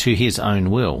according to his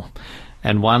own will,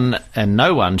 and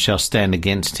no one shall stand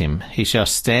against him. He shall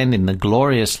stand in the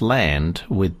glorious land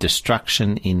with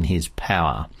destruction in his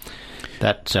power.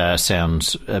 That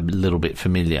sounds a little bit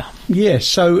familiar. Yes,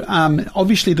 so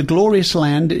obviously the glorious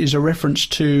land is a reference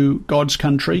to God's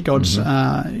country, God's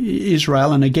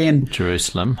Israel, and again...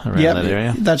 Jerusalem, around that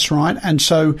area. That's right. And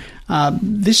so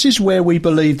this is where we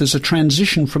believe there's a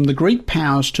transition from the Greek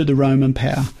powers to the Roman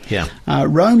power. Yeah.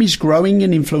 Rome is growing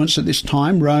in influence at this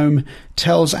time. Rome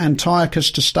tells Antiochus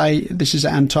to stay... This is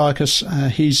Antiochus,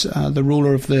 he's the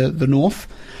ruler of the north.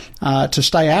 To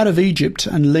stay out of Egypt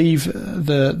and leave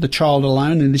the child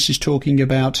alone, and this is talking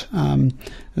about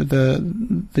the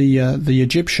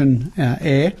Egyptian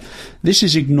heir. This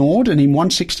is ignored, and in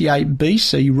 168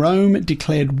 BC, Rome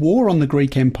declared war on the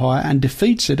Greek Empire and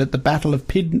defeats it at the Battle of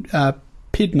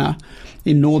Pydna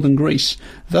in northern Greece,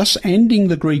 thus ending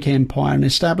the Greek Empire and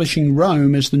establishing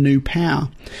Rome as the new power.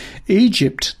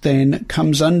 Egypt then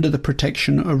comes under the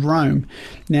protection of Rome.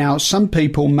 Now, some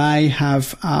people may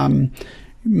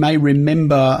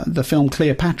remember the film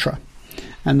Cleopatra,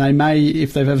 and they may,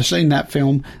 if they've ever seen that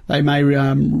film, they may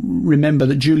remember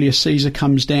that Julius Caesar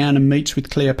comes down and meets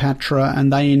with Cleopatra,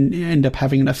 and they end up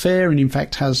having an affair, and in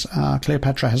fact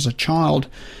Cleopatra has a child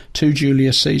to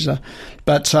Julius Caesar.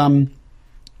 But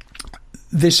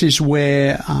this is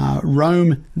where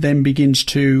Rome then begins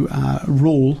to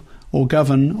rule or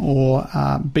govern or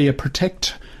be a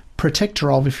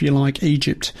protector of, if you like,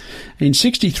 Egypt. In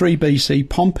 63 BC,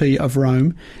 Pompey of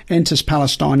Rome enters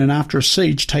Palestine and after a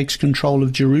siege takes control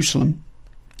of Jerusalem.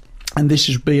 And this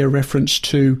would be a reference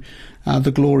to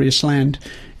the glorious land.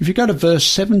 If you go to verse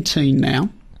 17 now.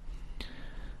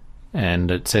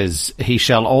 And it says, he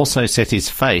shall also set his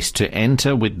face to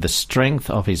enter with the strength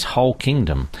of his whole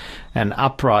kingdom, and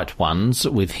upright ones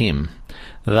with him.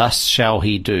 Thus shall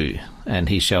he do, and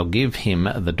he shall give him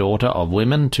the daughter of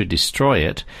women to destroy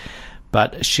it,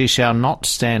 but she shall not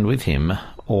stand with him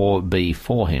or be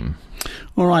for him.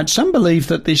 All right, some believe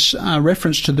that this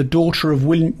reference to the daughter of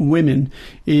women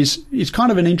is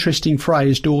kind of an interesting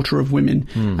phrase, daughter of women,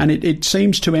 and it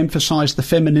seems to emphasize the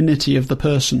femininity of the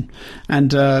person. And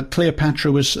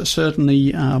Cleopatra was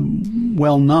certainly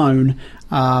well known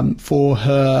for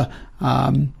her,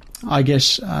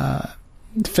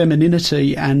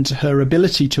 femininity and her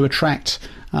ability to attract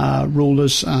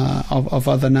rulers of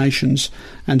other nations.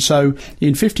 And so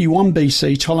in 51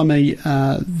 BC, Ptolemy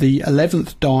the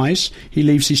 11th dies. He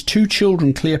leaves his two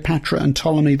children, Cleopatra and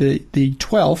Ptolemy the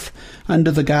 12th,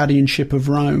 under the guardianship of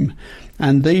Rome.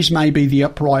 And these may be the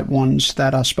upright ones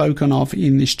that are spoken of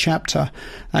in this chapter.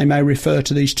 They may refer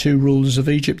to these two rulers of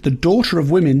Egypt. The daughter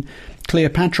of women,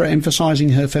 Cleopatra, emphasizing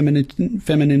her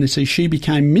femininity, she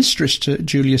became mistress to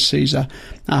Julius Caesar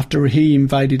after he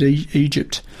invaded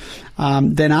Egypt.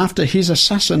 Then after his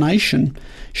assassination,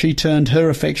 she turned her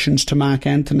affections to Mark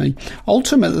Antony.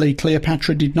 Ultimately,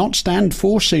 Cleopatra did not stand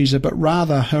for Caesar, but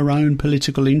rather her own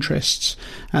political interests.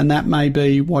 And that may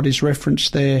be what is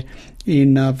referenced there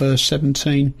in verse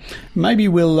 17. Maybe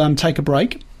we'll take a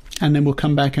break, and then we'll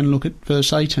come back and look at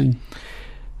verse 18.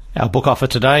 Our book offer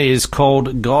today is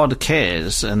called God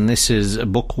Cares, and this is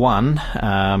book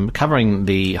 1, covering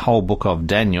the whole book of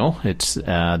Daniel. It's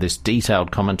this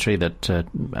detailed commentary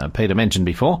that Peter mentioned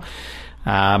before.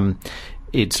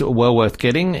 It's well worth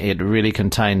getting. It really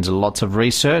contains lots of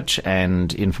research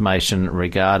and information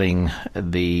regarding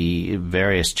the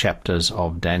various chapters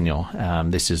of Daniel.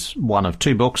 This is one of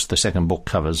 2 books. The second book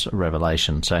covers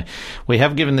Revelation. So we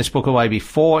have given this book away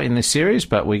before in this series,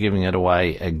 but we're giving it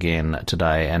away again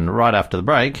today. And right after the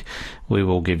break, we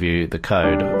will give you the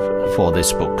code for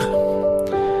this book.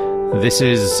 This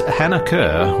is Hannah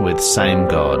Kerr with Same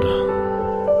God.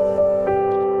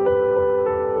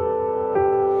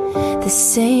 The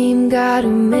same God who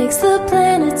makes the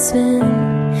planet spin,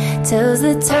 tells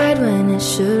the tide when it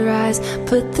should rise,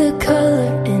 put the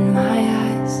color in my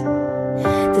eyes.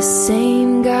 The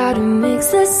same God who makes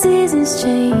the seasons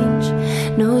change,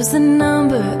 knows the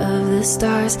number of the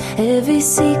stars, every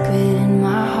secret in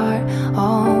my heart,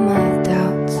 all my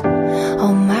doubts,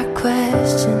 all my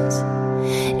questions,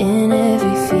 in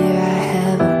every fear I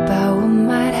have about what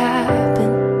might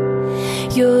happen.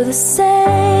 You're the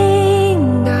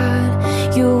same God,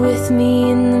 you're with me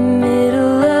in the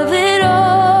middle of it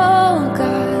all,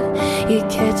 God. You're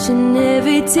catching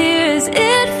every tear as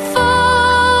it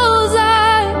falls.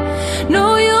 I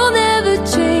know you'll never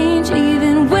change,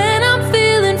 even when I'm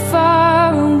feeling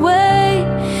far away.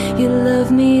 You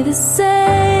love me the same,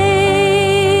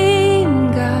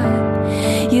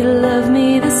 God. You love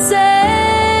me the same,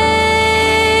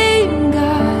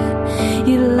 God.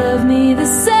 You love me the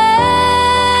same.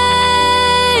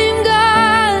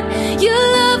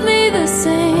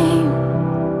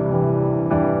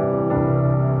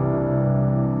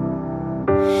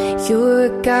 You're a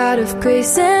God of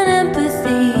grace and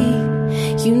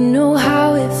empathy. You know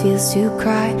how it feels to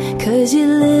cry, 'cause you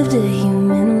lived a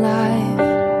human life.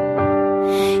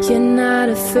 You're not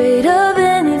afraid of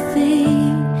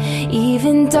anything,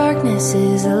 even darkness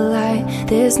is a light.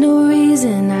 There's no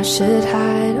reason I should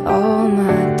hide all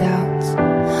my doubts,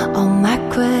 all my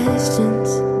questions,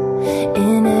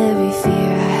 in every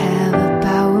fear I have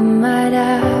about what might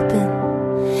happen.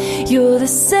 You're the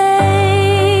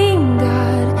same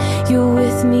God, you're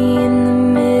with me in the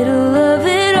middle of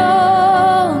it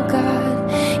all,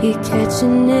 God. You're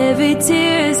catching every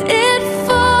tear as it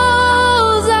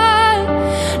falls. I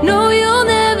know you'll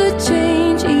never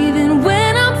change, even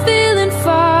when I'm feeling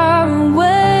far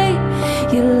away.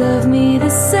 You love me the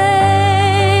same,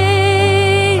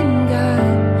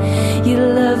 God. You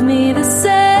love me the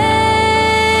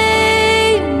same,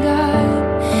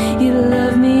 God. You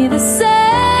love me the same.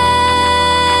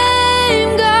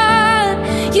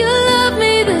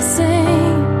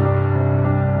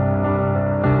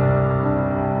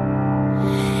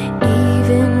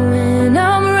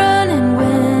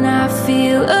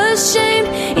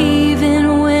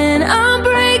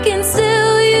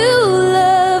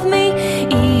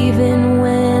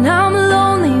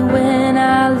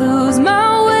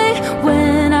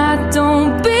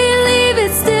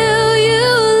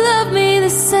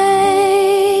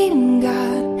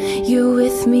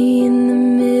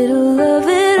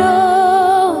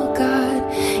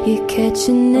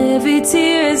 Catching every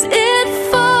tear as it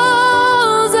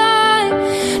falls. I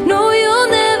know you'll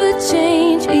never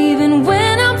change, even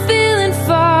when I'm feeling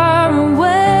far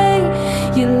away.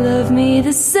 You love me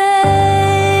the same,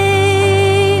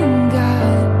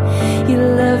 God. You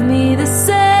love me the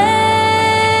same,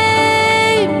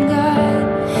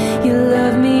 God. You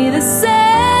love me the same,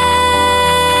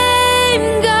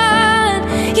 God.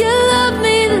 You love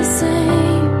me the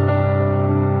same.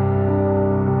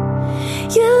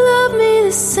 You love me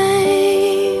the same.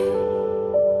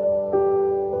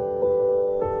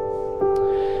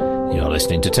 You're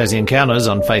listening to Tassie Encounters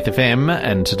on Faith FM,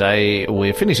 and today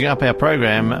we're finishing up our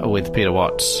program with Peter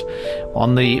Watts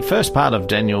on the first part of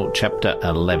Daniel chapter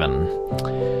 11.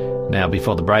 Now,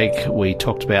 before the break, we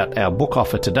talked about our book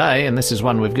offer today, and this is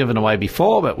one we've given away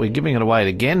before, but we're giving it away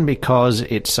again because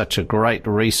it's such a great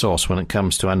resource when it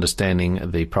comes to understanding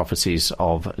the prophecies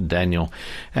of Daniel.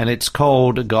 And it's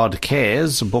called God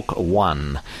Cares, Book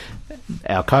 1.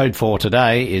 Our code for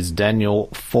today is Daniel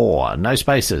 4. No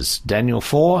spaces. Daniel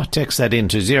 4. Text that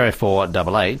into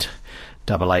 0488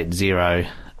 880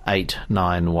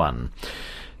 891.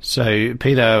 So,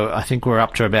 Peter, I think we're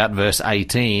up to about verse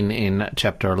 18 in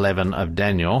chapter 11 of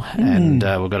Daniel, and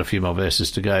we've got a few more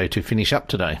verses to go to finish up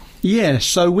today. Yeah,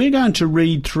 so we're going to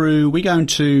read through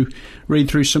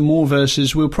some more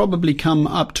verses. We'll probably come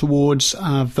up towards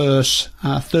verse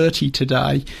 30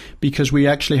 today, because we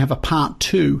actually have a part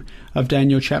 2 of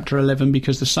Daniel chapter 11,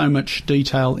 because there's so much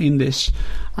detail in this.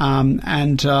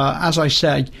 As I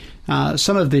say,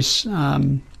 some of this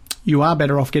you are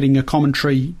better off getting a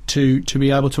commentary to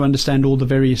be able to understand all the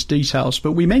various details.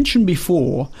 But we mentioned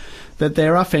before that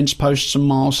there are fence posts and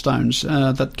milestones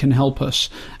that can help us.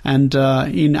 And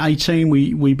in 18,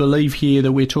 we believe here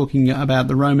that we're talking about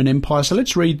the Roman Empire. So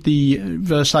let's read the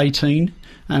verse 18,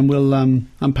 and we'll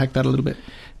unpack that a little bit.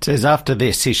 It says, "After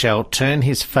this he shall turn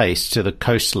his face to the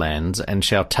coastlands, and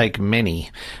shall take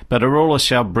many. But a ruler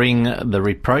shall bring the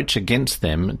reproach against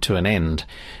them to an end.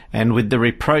 And with the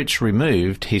reproach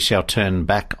removed, he shall turn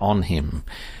back on him."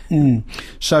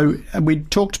 So we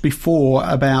talked before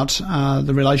about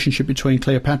the relationship between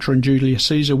Cleopatra and Julius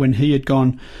Caesar when he had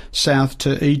gone south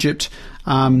to Egypt.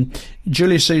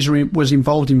 Julius Caesar was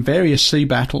involved in various sea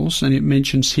battles, and it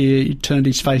mentions here he turned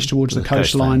his face towards the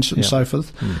coastlines and so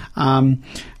forth.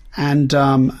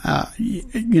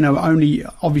 Only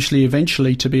obviously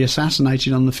eventually to be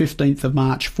assassinated on the 15th of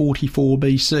March 44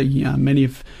 BC. Many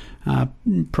have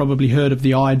probably heard of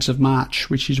the Ides of March,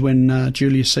 which is when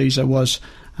Julius Caesar was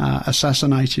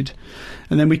assassinated.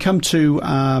 And then we come to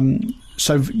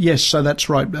so that's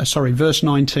right. Verse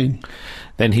 19.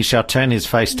 "Then he shall turn his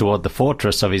face toward the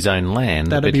fortress of his own land."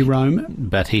 That'd be Rome.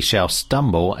 "But he shall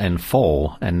stumble and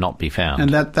fall and not be found." And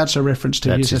that's a reference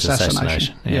to his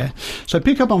assassination. Yeah. So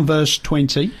pick up on verse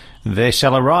 20. "There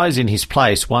shall arise in his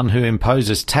place one who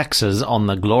imposes taxes on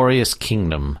the glorious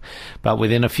kingdom. But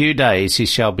within a few days he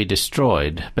shall be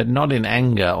destroyed, but not in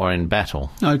anger or in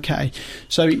battle." Okay.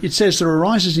 So it says there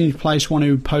arises in his place one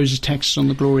who imposes taxes on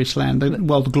the glorious land, the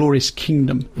glorious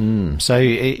kingdom. So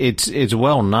it's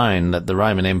well known that the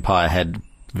Roman Empire had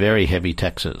very heavy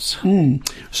taxes.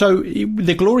 So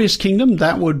the glorious kingdom,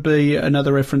 that would be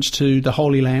another reference to the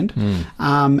Holy Land.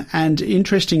 And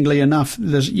interestingly enough,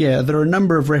 there are a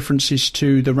number of references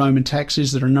to the Roman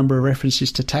taxes. There are a number of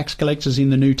references to tax collectors in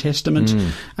the New Testament.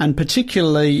 And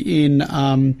particularly in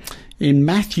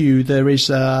Matthew, there is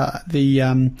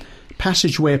the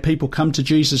passage where people come to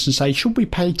Jesus and say, "Should we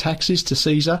pay taxes to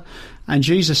Caesar?" And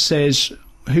Jesus says,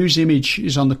 "Whose image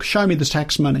is on the... Show me the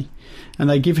tax money." And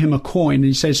they give him a coin, and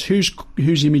he says,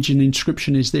 whose image and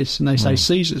inscription is this? And they say,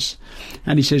 "Caesar's."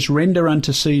 And he says, "Render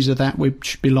unto Caesar that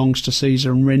which belongs to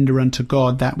Caesar, and render unto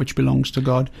God that which belongs to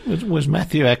God." Was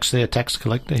Matthew actually a tax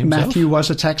collector himself? Matthew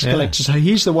was a tax collector, so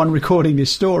he's the one recording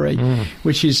this story,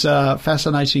 which is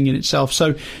fascinating in itself.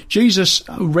 So Jesus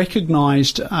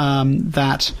recognised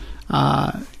that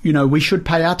we should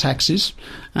pay our taxes,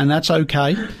 and that's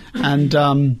okay.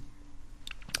 And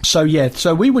so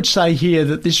we would say here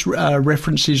that this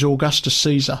references Augustus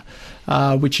Caesar,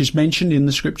 which is mentioned in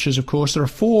the scriptures, of course. There are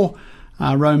 4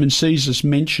 Roman Caesars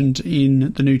mentioned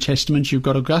in the New Testament. You've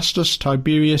got Augustus,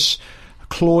 Tiberius,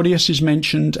 Claudius is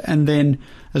mentioned, and then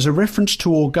there's a reference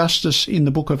to Augustus in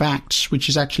the book of Acts, which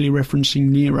is actually referencing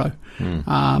Nero.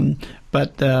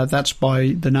 But that's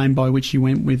by the name by which he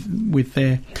went with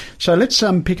there. So let's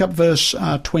pick up verse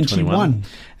 21.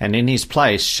 "And in his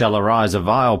place shall arise a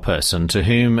vile person, to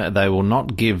whom they will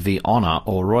not give the honour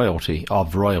or royalty,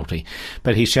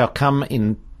 but he shall come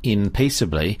in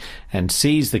peaceably and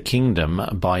seize the kingdom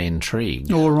by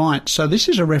intrigue." All right. So this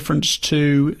is a reference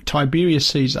to Tiberius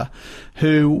Caesar,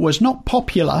 who was not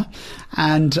popular,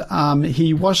 and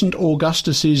he wasn't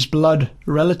Augustus's blood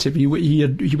relative. He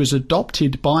was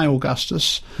adopted by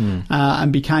Augustus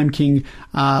and became king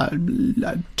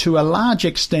to a large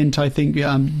extent, I think,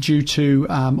 due to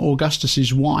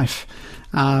Augustus's wife,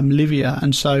 Livia,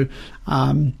 and so.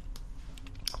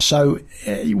 So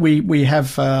we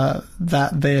have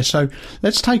that there. So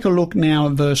let's take a look now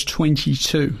at verse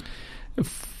 22.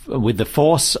 "With the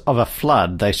force of a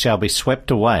flood they shall be swept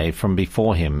away from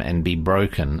before him and be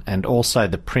broken, and also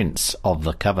the prince of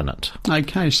the covenant."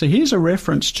 Okay, so here's a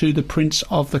reference to the prince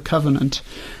of the covenant,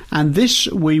 and this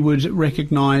we would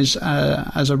recognise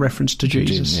as a reference to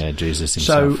Jesus. Yeah, Jesus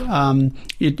himself. So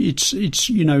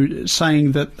it's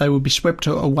saying that they will be swept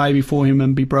away before him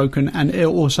and be broken, and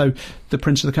also the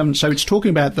prince of the covenant. So it's talking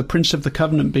about the prince of the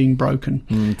covenant being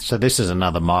broken. So this is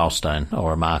another milestone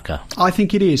or a marker. I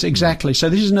think it is, exactly. So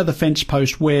this is another fence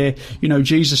post where,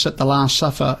 Jesus at the Last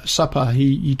Supper,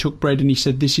 he took bread and he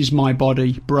said, "This is my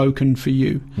body broken for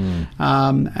you."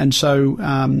 And so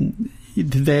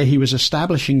there he was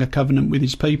establishing a covenant with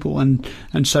his people, and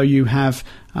so you have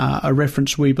a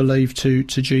reference, we believe, to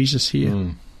Jesus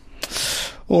here.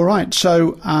 All right,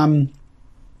 so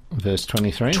verse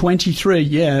 23. 23,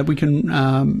 yeah, we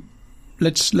can.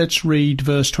 Let's read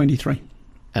verse 23.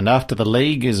 "And after the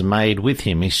league is made with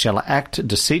him, he shall act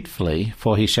deceitfully,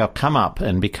 for he shall come up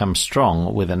and become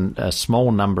strong with a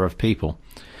small number of people."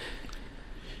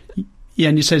 Yeah,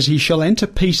 and it says, he shall enter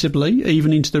peaceably,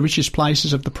 even into the richest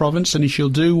places of the province, and he shall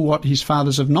do what his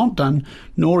fathers have not done,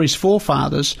 nor his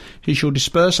forefathers. He shall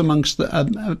disperse among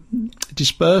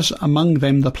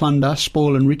them the plunder,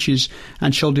 spoil, and riches,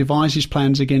 and shall devise his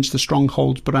plans against the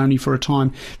strongholds, but only for a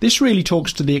time. This really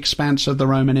talks to the expanse of the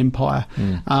Roman Empire,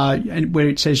 and where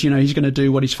it says, he's going to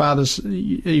do what his fathers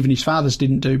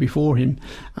didn't do before him.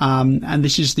 And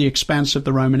this is the expanse of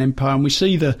the Roman Empire, and we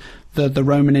see the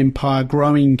Roman Empire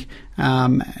growing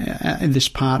in this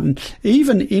part. And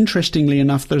even interestingly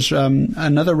enough, there's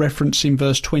another reference in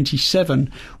verse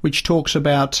 27 which talks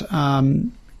about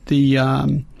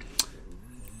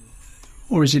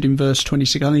or is it in verse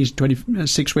 26? I think it's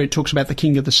 26, where it talks about the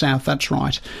king of the south. That's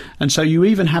right. And so you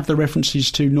even have the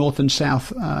references to north and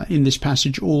south in this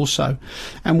passage also.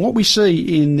 And what we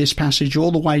see in this passage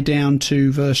all the way down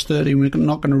to verse 30, we're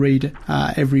not going to read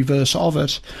every verse of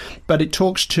it, but it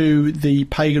talks to the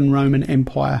pagan Roman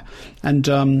Empire.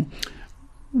 And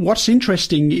what's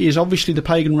interesting is obviously the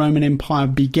pagan Roman Empire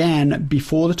began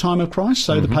before the time of Christ.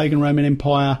 So the pagan Roman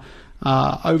Empire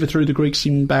overthrew the Greeks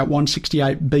in about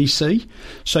 168 BC.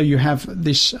 So you have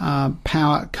this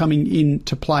power coming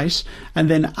into place. And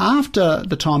then after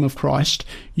the time of Christ,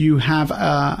 you have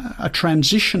a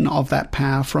transition of that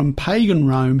power from pagan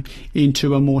Rome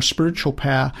into a more spiritual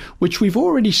power, which we've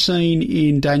already seen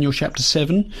in Daniel chapter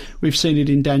 7. We've seen it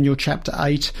in Daniel chapter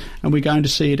 8, and we're going to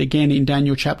see it again in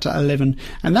Daniel chapter 11.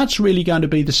 And that's really going to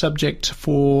be the subject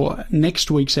for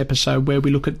next week's episode, where we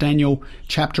look at Daniel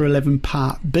chapter 11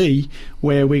 part B,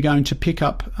 where we're going to pick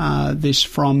up this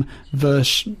from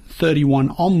verse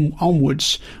 31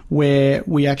 onwards, where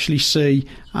we actually see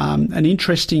an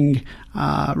interesting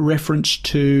reference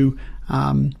to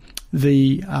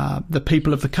the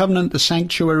people of the covenant, the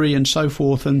sanctuary, and so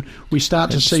forth, and we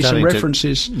start to see some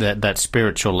references. That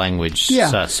spiritual language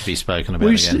starts to be spoken about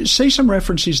again. We see some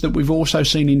references that we've also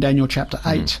seen in Daniel chapter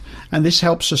 8, and this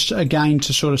helps us again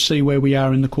to sort of see where we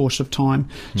are in the course of time.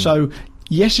 So,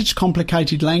 yes, it's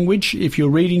complicated language. If you're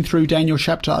reading through Daniel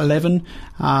chapter 11,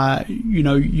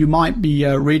 you might be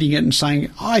reading it and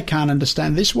saying, I can't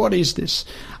understand this. What is this?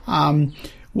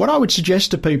 What I would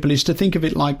suggest to people is to think of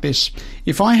it like this.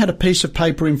 If I had a piece of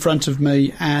paper in front of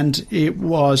me and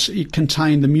it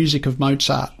contained the music of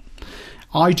Mozart,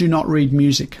 I do not read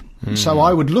music. So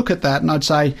I would look at that and I'd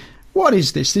say, what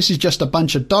is this? This is just a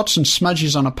bunch of dots and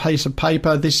smudges on a piece of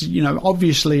paper. This,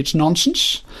 obviously it's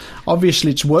nonsense.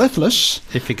 Obviously it's worthless.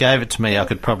 If you gave it to me, I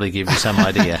could probably give you some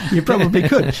idea. You probably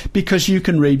could, because you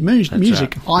can read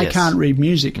music. Right. I can't read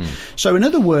music. So in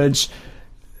other words,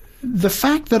 the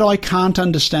fact that I can't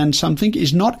understand something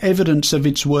is not evidence of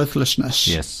its worthlessness.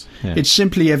 Yes. Yeah. It's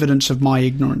simply evidence of my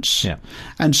ignorance. Yeah.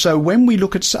 And so when we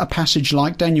look at a passage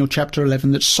like Daniel chapter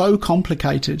 11 that's so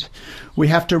complicated, we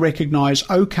have to recognise,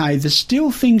 okay, there's still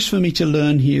things for me to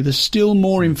learn here. There's still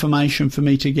more information for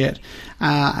me to get.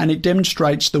 And it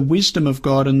demonstrates the wisdom of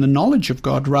God and the knowledge of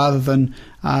God, rather than,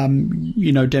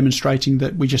 demonstrating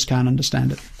that we just can't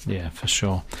understand it. Yeah, for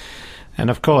sure. And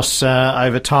of course,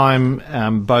 over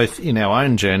time, both in our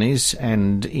own journeys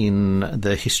and in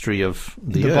the history of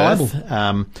the earth,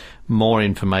 Bible, more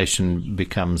information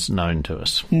becomes known to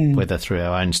us, whether through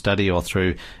our own study or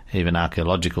through even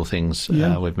archaeological things.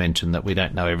 We've mentioned that we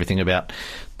don't know everything about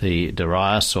the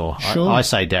Darius, or I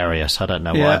say Darius, I don't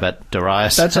know why, but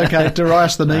Darius. That's okay,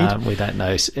 Darius the Mede. We don't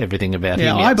know everything about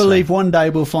him yet. I believe one day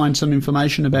we'll find some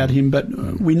information about him, but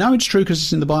we know it's true because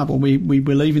it's in the Bible. We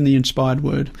believe in the inspired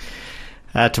word.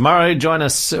 Tomorrow, join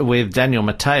us with Daniel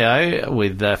Matteo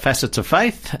with Facets of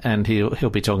Faith, and he'll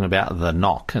be talking about the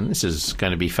knock, and this is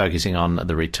going to be focusing on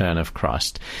the return of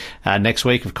Christ. Next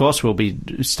week, of course, we'll be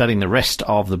studying the rest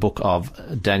of the book of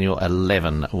Daniel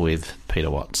 11 with Peter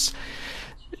Watts.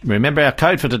 Remember, our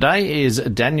code for today is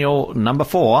Daniel number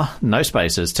 4, no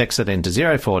spaces. Text it into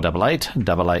 0488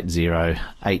 880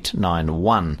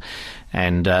 891,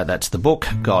 and that's the book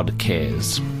God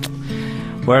Cares.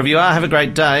 Wherever you are, have a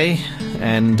great day.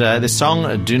 And this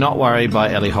song, Do Not Worry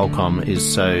by Ellie Holcomb,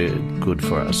 is so good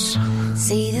for us.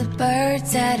 See the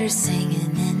birds that are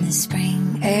singing in the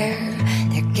spring air.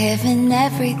 They're giving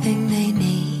everything they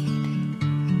need.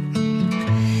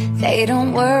 They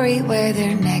don't worry where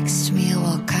their next meal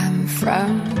will come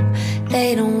from.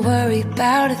 They don't worry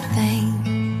about a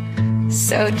thing.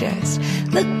 So just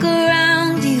look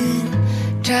around you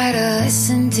and try to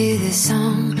listen to the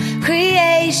song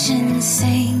creation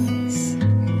sings.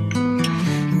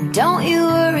 Don't you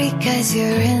worry, 'cause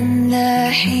you're in the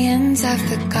hands of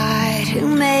the God who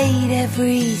made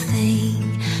everything.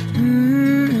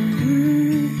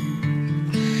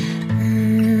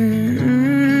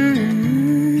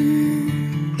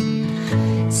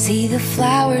 See the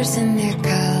flowers in their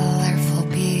colorful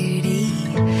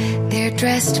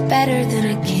dressed better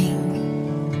than a king.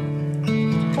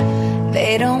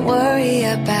 They don't worry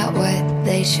about what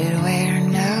they should wear,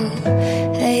 no,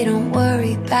 they don't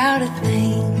worry about a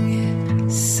thing.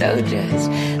 So just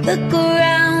look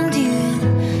around you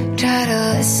and try to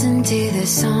listen to the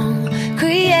song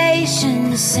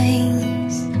creation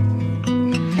sings.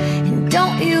 And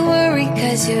don't you worry,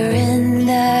 'cause you're in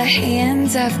the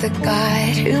hands of the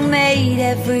God who made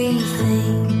everything.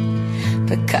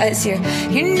 Because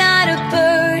you're not a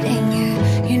bird and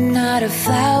you're not a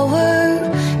flower.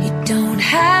 You don't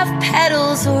have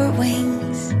petals or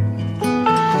wings.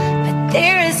 But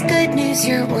there is good news,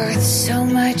 you're worth so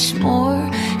much more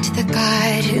to the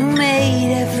God who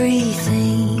made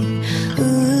everything.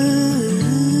 Ooh.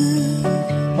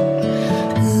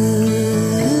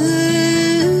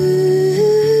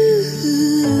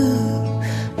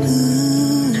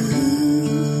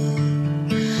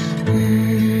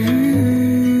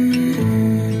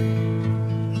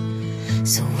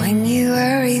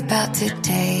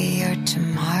 Today or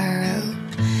tomorrow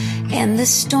and the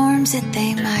storms that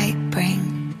they might bring,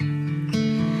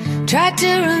 try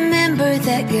to remember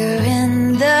that you're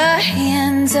in the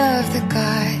hands of the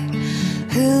God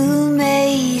who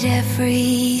made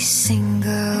every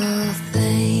single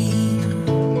thing.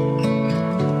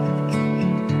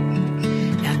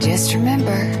 Now just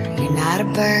remember, you're not a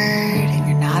bird and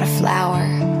you're not a flower.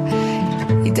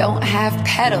 You don't have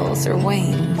petals or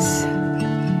wings.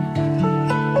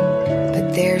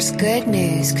 There's good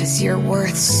news, 'cause you're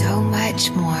worth so much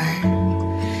more.